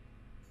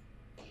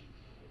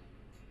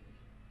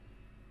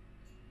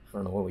 I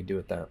don't know what we do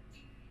with that.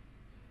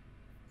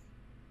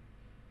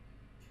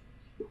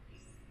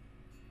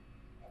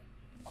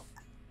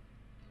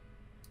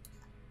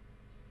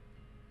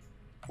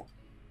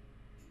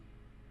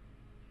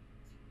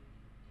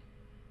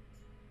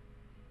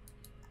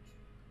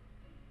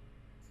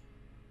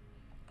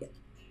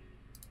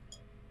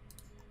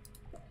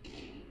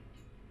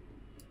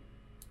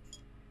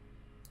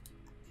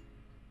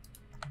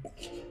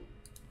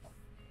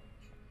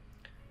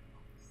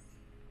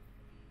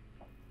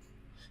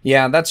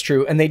 Yeah, that's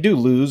true. And they do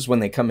lose when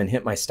they come and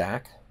hit my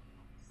stack.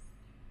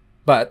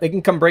 But they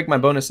can come break my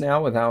bonus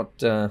now without...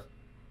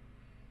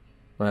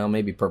 well,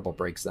 maybe purple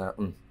breaks that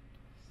one.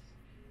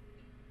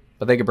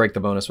 But they could break the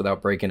bonus without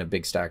breaking a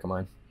big stack of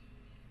mine.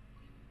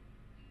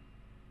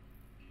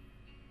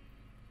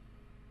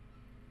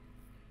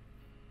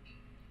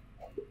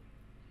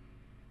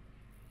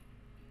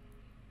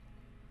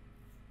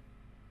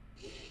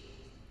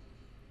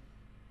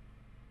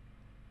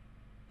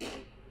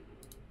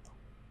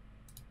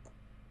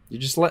 You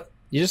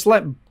just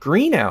let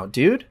green out,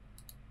 dude.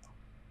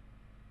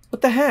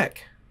 What the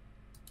heck?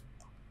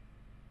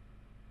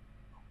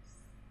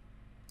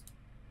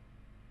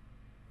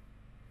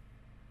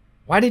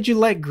 Why did you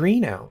let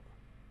green out?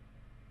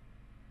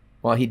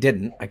 Well, he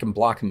didn't. I can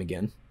block him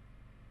again.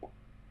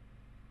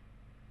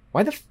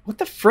 What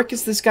the frick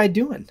is this guy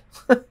doing?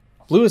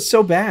 Blue is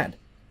so bad.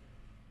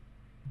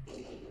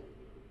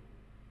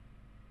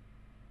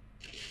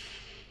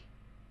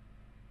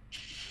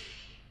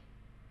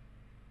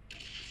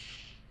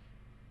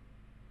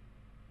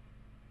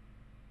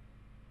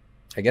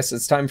 I guess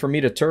it's time for me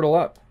to turtle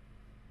up.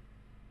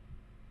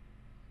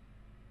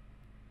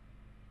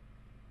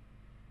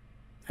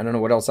 I don't know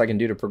what else I can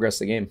do to progress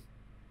the game.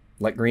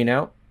 Let green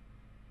out.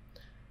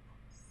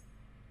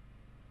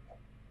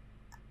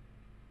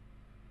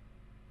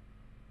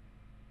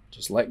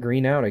 Just let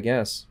green out, I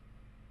guess.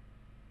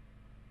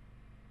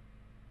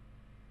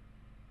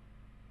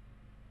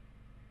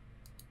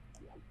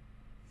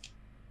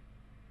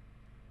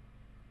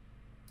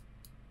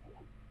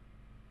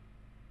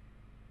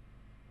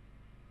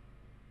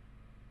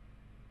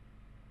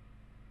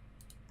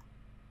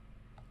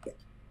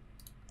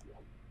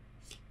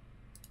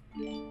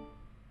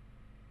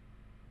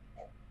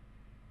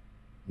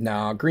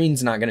 No,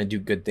 green's not going to do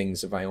good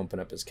things if I open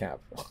up his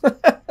cap.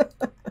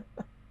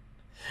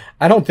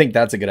 I don't think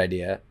that's a good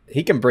idea.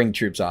 He can bring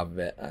troops off of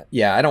it.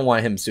 Yeah, I don't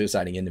want him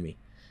suiciding into me.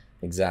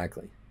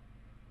 Exactly.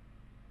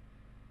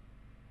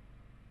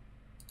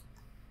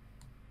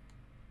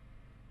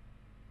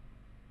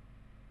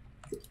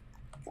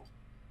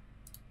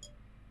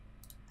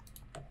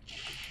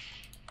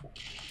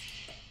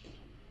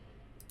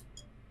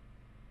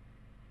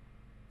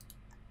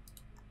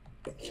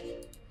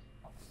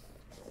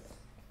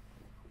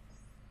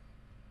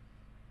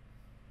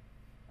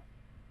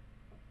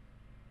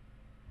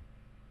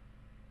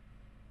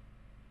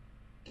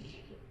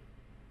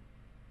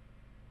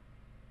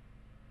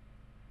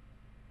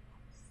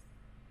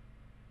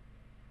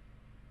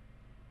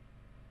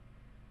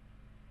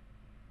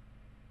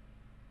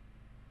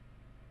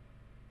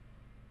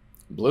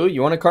 Blue,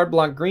 you want to card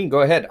block green?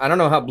 Go ahead. I don't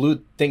know how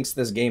blue thinks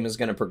this game is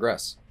going to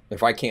progress.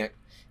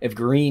 If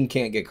green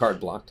can't get card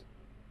blocked.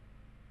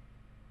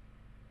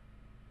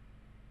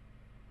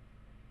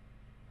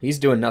 He's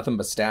doing nothing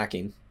but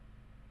stacking.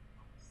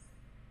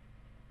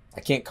 I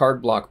can't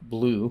card block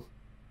blue.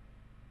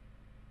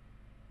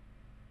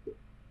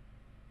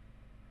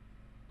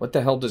 What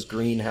the hell does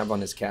green have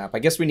on his cap? I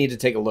guess we need to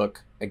take a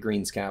look at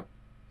green's cap.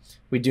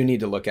 We do need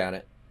to look at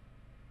it.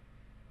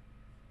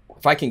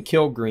 If I can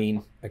kill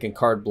green, I can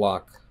card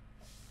block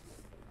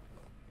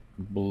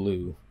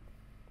blue.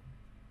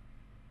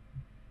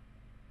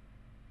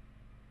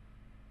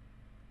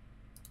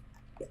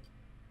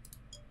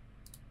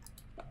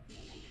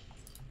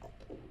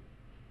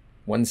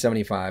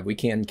 $175. We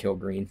can kill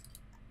green.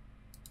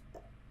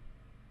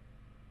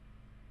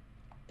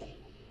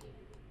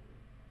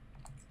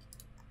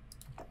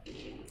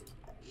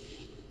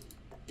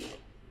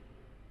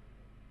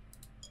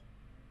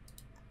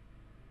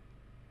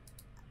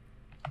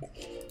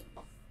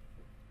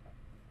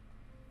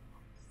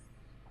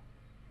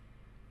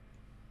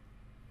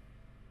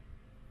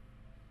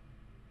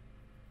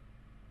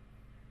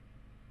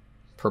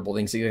 Purple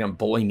thinks he's gonna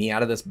bully me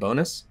out of this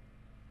bonus.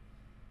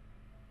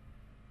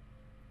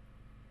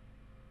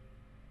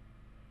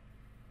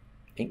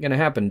 Ain't gonna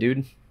happen,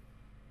 dude.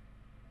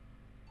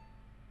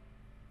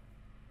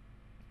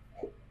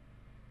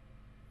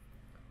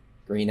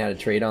 Green had a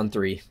trade on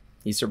 3.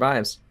 He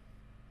survives.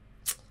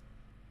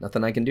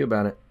 Nothing I can do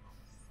about it.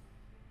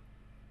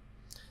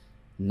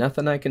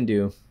 Nothing I can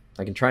do.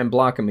 I can try and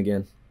block him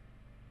again.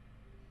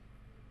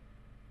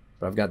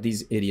 But I've got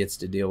these idiots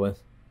to deal with.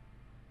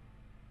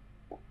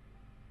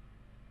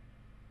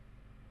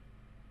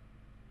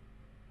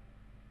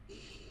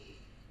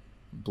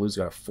 Blue's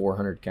got a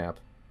 400 cap.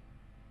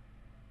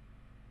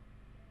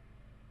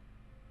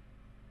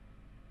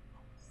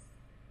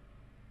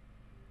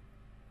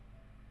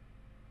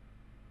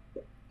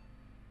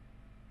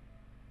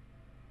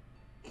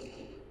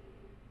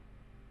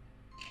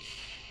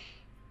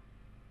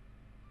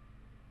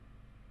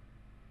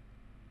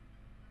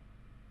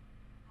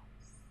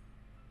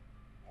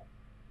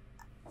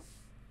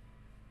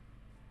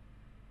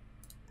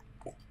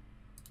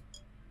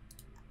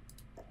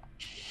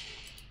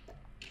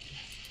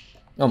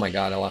 Oh my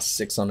god, I lost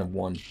 6 on a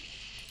 1. You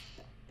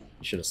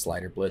should have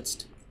slider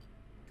blitzed.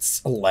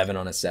 It's 11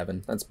 on a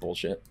 7. That's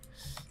bullshit.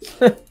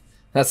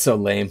 That's so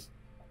lame.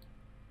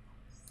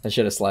 I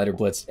should have slider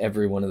blitzed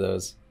every one of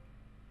those.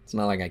 It's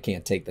not like I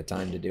can't take the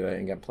time to do it.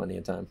 I got plenty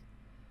of time.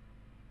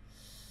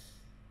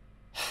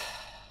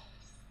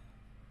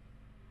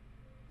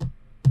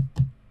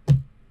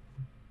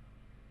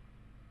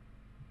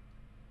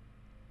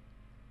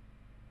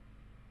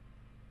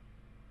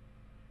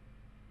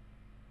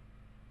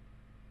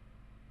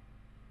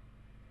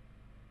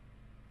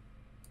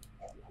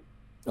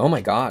 Oh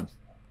my god.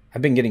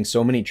 I've been getting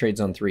so many trades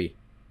on 3.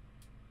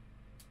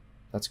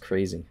 That's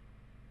crazy.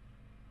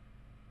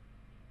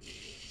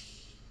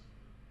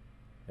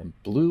 And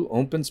blue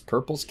opens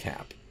purple's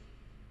cap.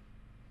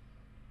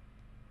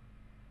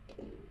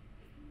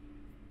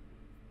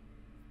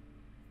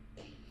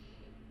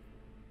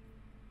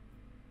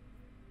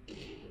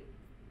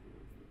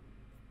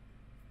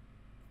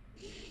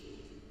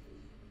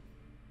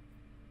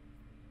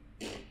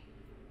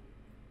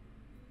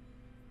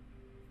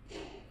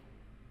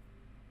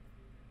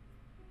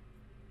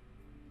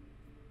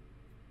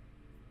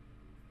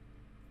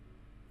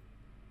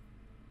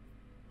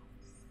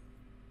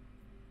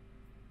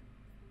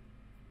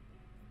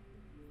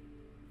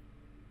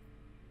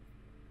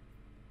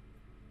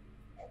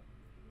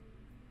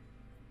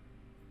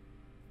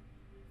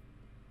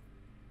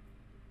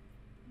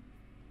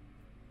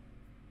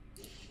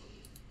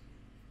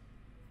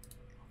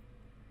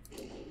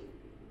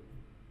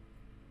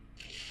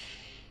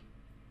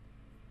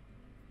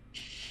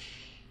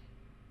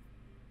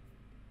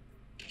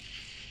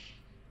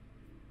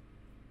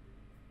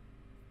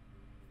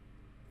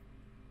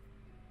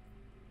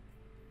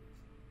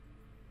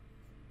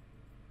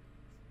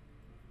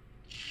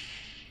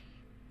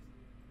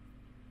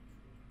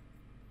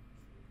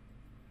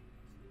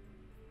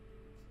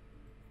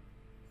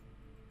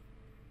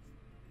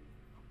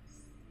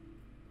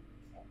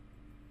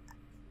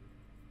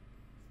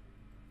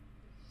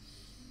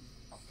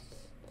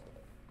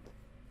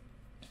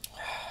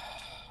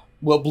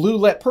 Will blue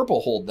let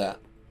purple hold that?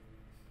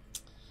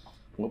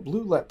 Will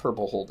blue let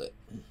purple hold it?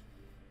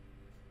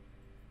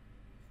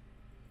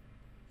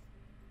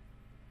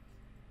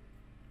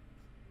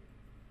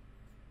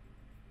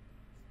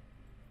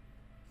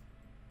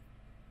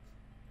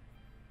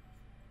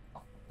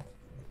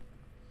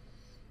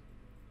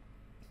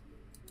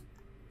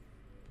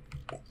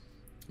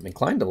 I'm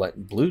inclined to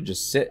let blue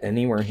just sit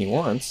anywhere he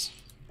wants.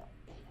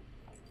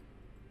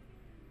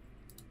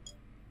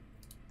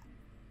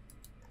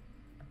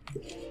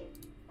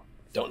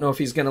 Don't know if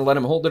he's going to let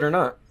him hold it or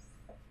not.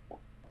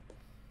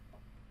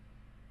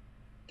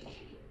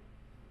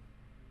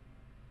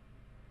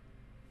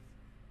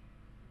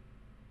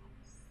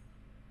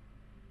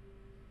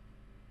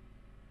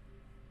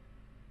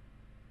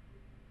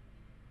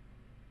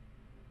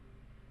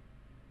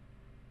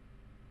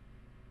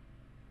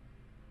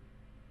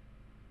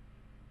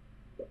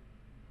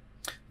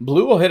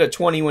 Blue will hit a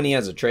 20 when he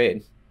has a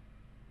trade.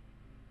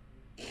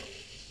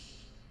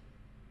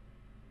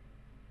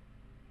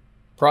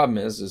 Problem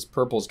is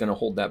purple's going to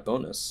hold that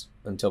bonus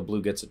until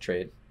blue gets a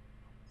trade.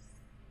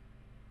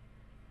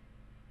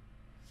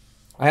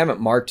 I haven't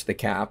marked the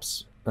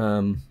caps,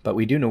 but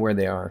we do know where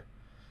they are.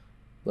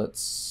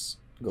 Let's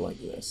go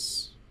like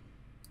this.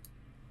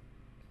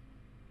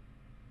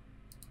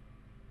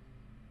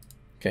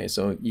 Okay,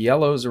 so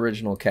yellow's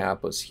original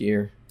cap was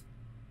here.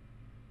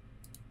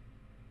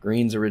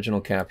 Green's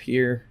original cap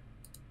here.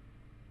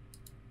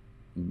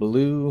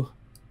 Blue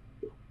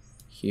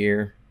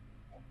here.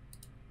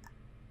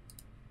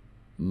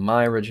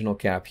 My original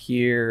cap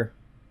here.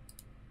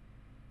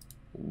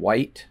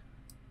 White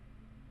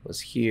was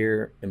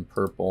here, and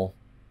purple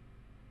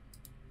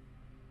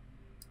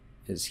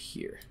is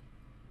here.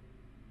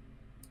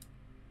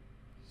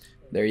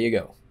 There you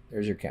go.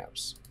 There's your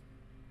caps.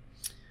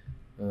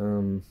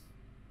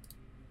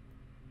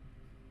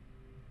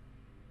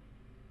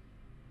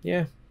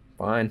 Yeah.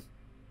 Fine.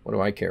 What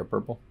do I care,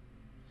 purple?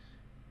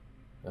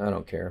 I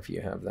don't care if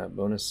you have that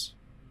bonus.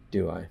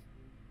 Do I?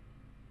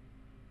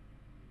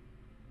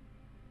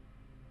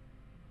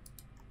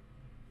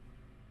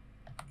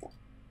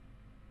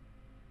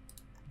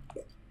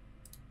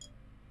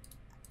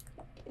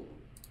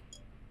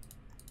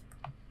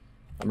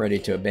 I'm ready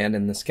to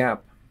abandon this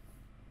cap.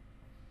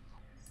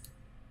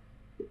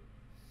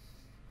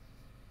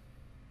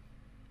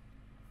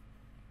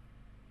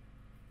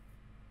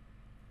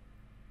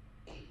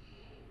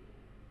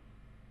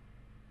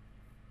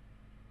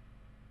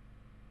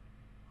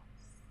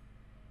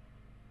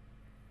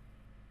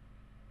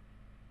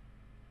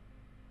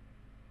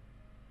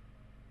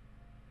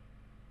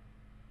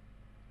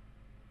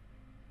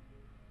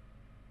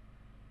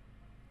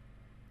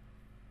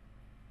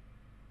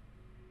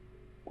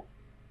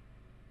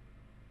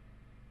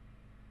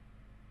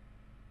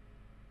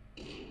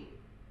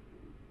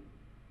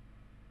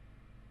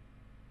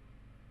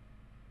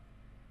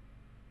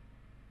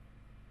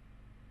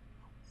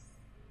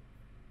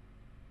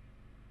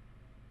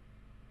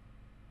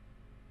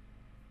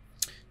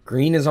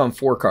 Green is on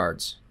 4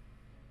 cards.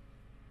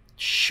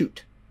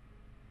 Shoot.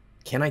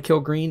 Can I kill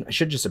green? I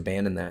should just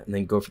abandon that and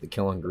then go for the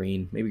kill on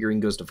green. Maybe green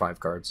goes to 5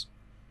 cards.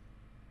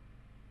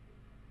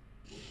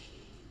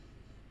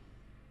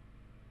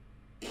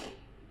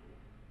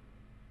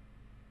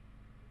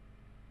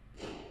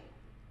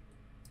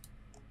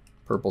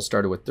 Purple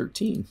started with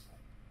 13.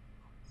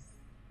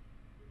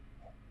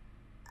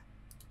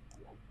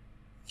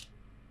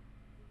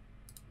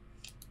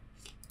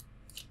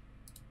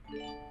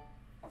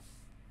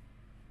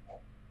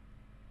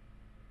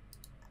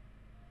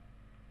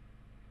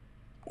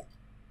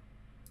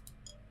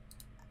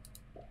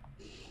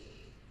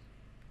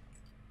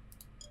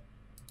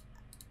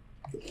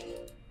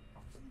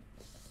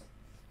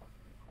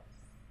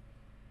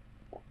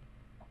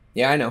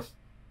 Yeah, I know.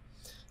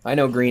 I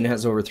know green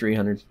has over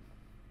 300.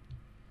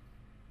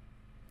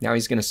 Now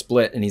he's going to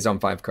split, and he's on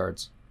 5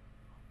 cards.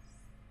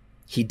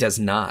 He does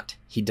not.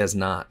 He does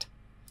not.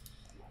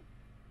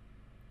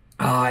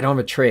 Ah, I don't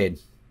have a trade.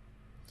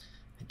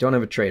 I don't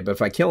have a trade, but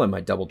if I kill him,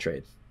 I double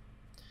trade.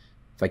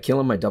 If I kill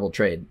him, I double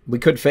trade. We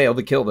could fail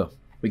the kill, though.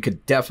 We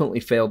could definitely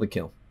fail the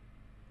kill.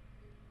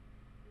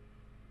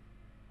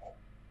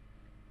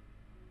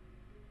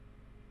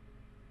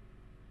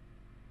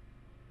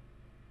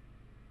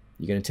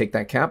 You going to take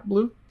that cap,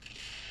 blue?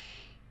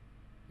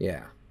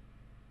 Yeah.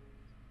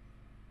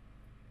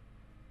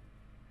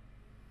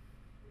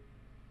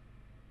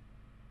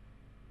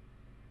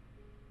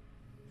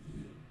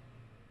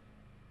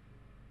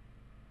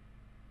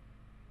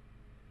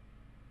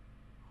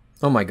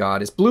 Oh my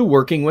god, is blue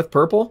working with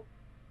purple?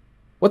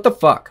 What the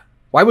fuck?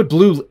 Why would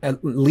blue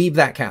leave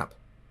that cap?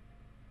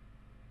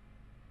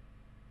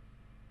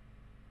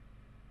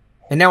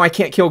 And now I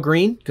can't kill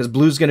green because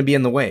blue's going to be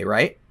in the way,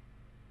 right?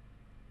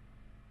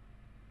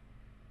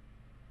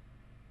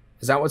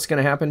 Is that what's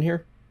going to happen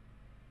here?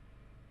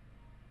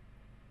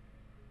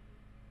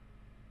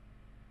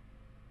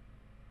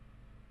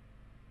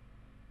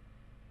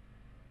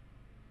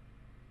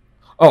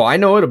 Oh, I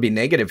know it'll be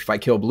negative if I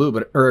kill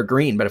blue, or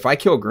green, but if I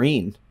kill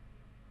green...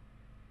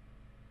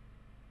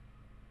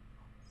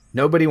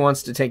 Nobody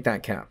wants to take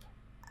that cap.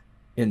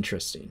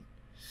 Interesting.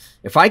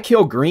 If I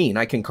kill green,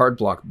 I can card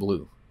block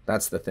blue.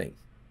 That's the thing.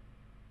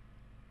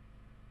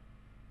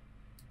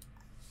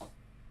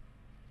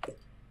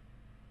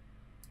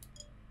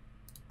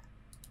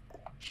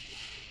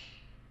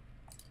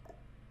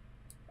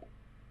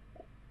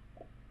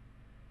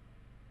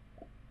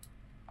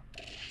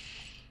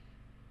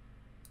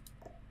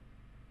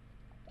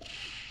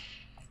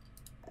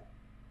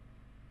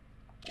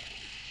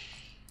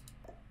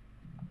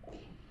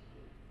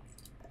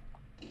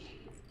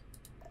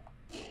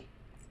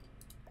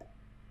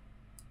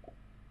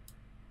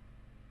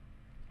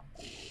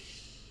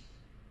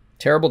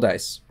 Terrible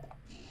dice.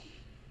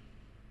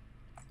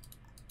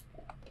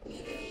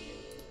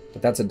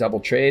 But that's a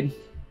double trade.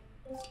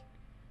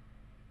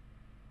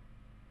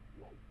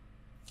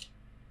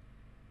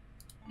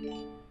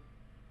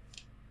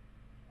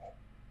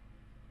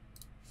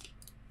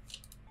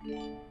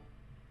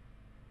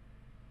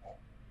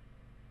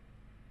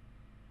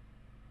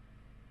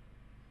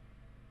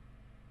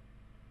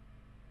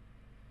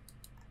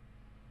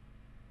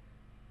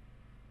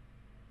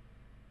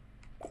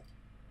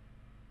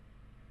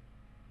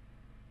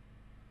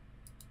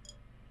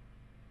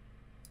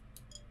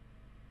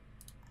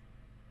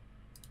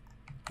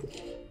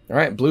 All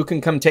right, blue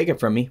can come take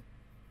it from me.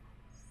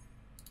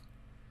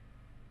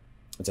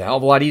 It's a hell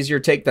of a lot easier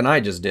to take than I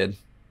just did.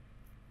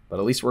 But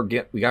at least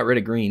we got rid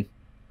of green.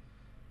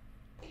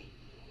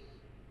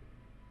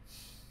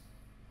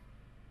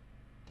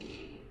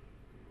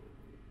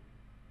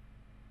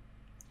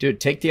 Dude,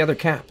 take the other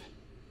cap.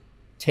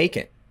 Take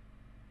it.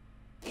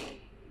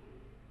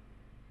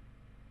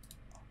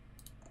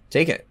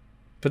 Take it.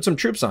 Put some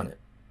troops on it.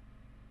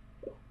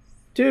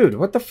 Dude,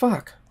 what the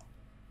fuck?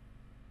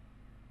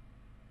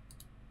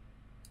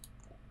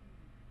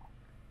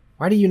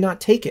 Why do you not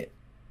take it?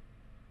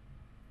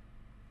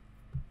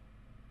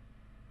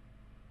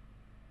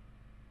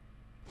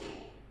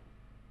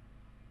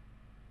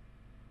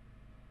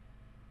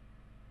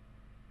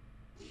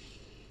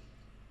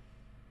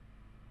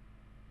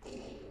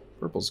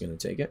 Purple's going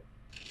to take it.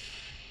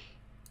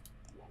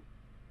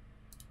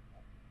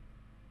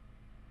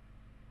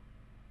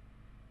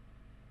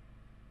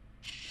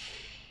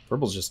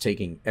 Purple's just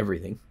taking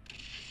everything.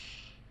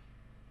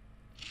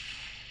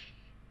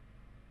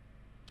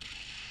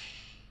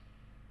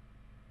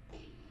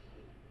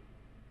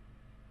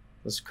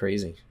 That's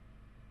crazy.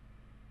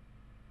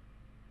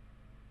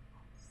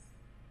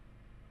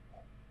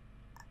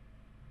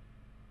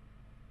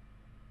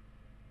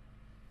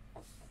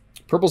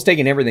 Purple's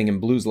taking everything and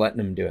blue's letting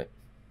him do it.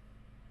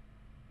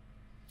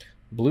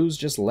 Blue's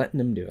just letting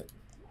him do it.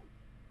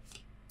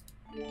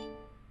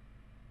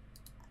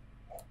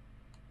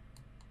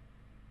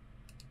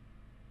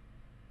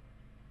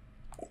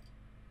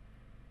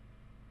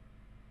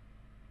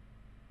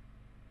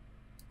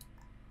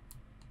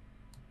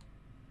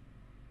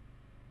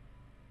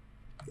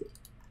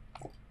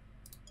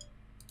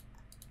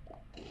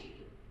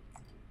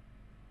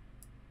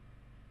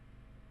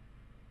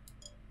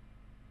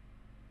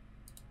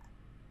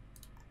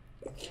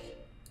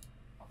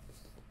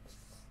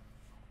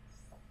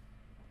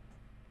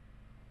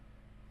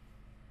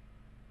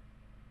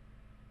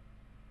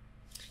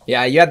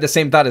 Yeah, you had the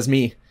same thought as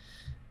me.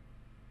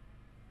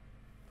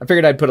 I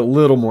figured I'd put a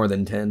little more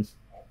than 10.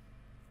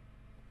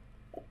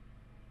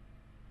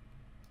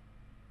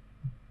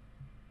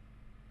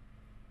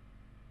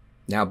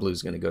 Now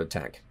blue's going to go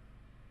attack.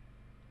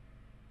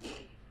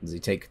 Does he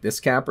take this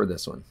cap or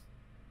this one?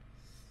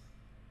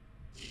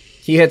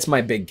 He hits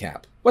my big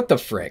cap. What the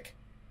frick?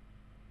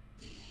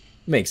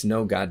 Makes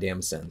no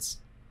goddamn sense.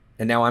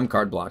 And now I'm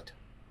card blocked.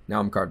 Now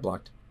I'm card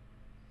blocked.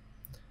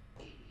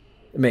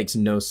 It makes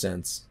no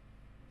sense.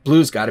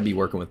 Blue's got to be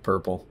working with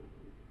purple.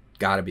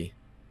 Got to be.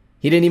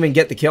 He didn't even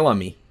get the kill on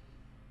me.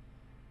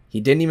 He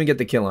didn't even get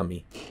the kill on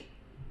me.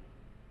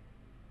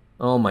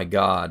 Oh my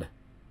god.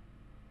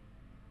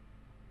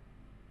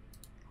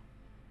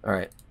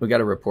 Alright, we got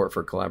a report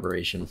for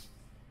collaboration.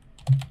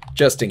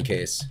 Just in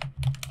case.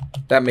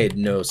 That made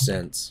no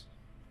sense.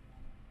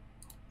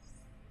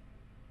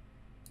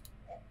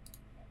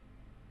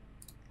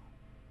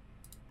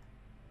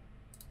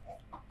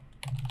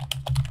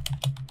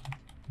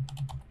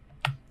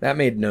 That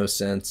made no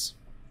sense.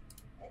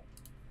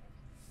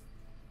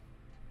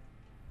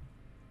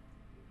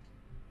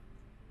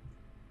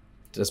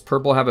 Does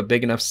purple have a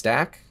big enough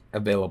stack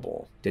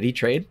available? Did he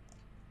trade?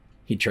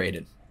 He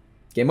traded.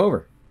 Game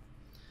over.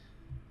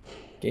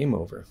 Game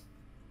over.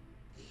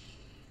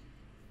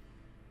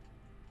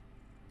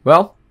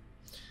 Well,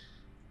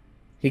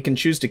 he can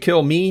choose to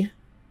kill me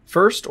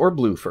first or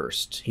blue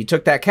first. He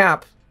took that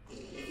cap.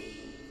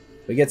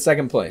 We get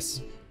second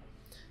place.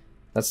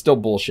 That's still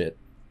bullshit.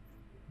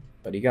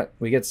 But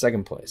we get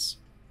second place.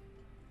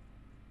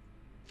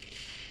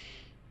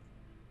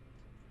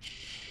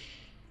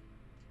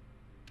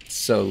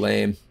 So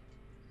lame.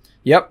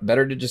 Yep,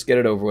 better to just get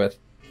it over with.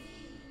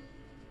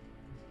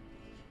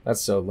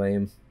 That's so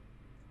lame.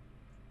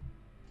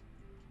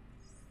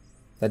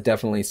 That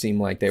definitely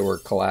seemed like they were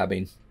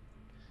collabing.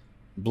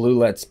 Blue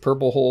lets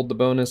purple hold the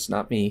bonus,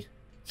 not me.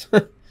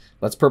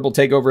 Let's purple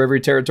take over every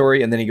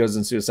territory, and then he goes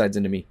and suicides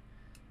into me.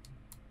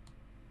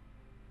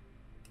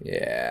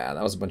 Yeah,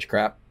 that was a bunch of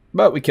crap.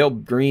 But we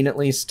killed green at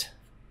least.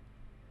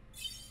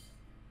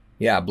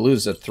 Yeah,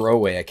 blue's a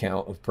throwaway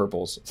account of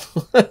purples.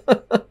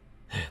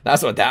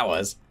 That's what that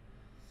was.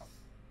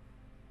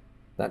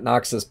 That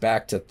knocks us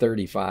back to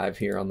 35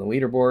 here on the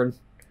leaderboard.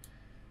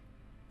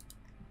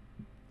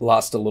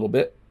 Lost a little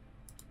bit.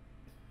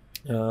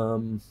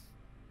 That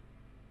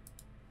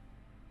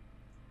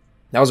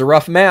was a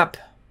rough map.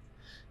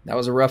 That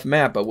was a rough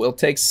map, but we'll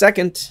take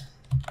second.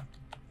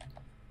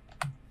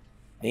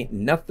 Ain't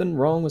nothing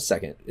wrong with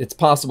second. It's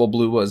possible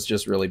blue was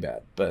just really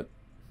bad, but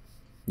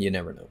you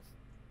never know.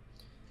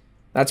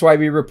 That's why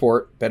we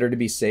report. Better to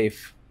be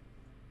safe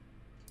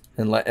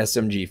and let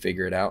SMG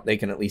figure it out. They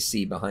can at least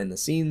see behind the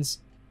scenes.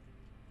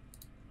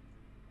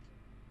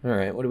 All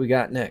right, what do we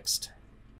got next?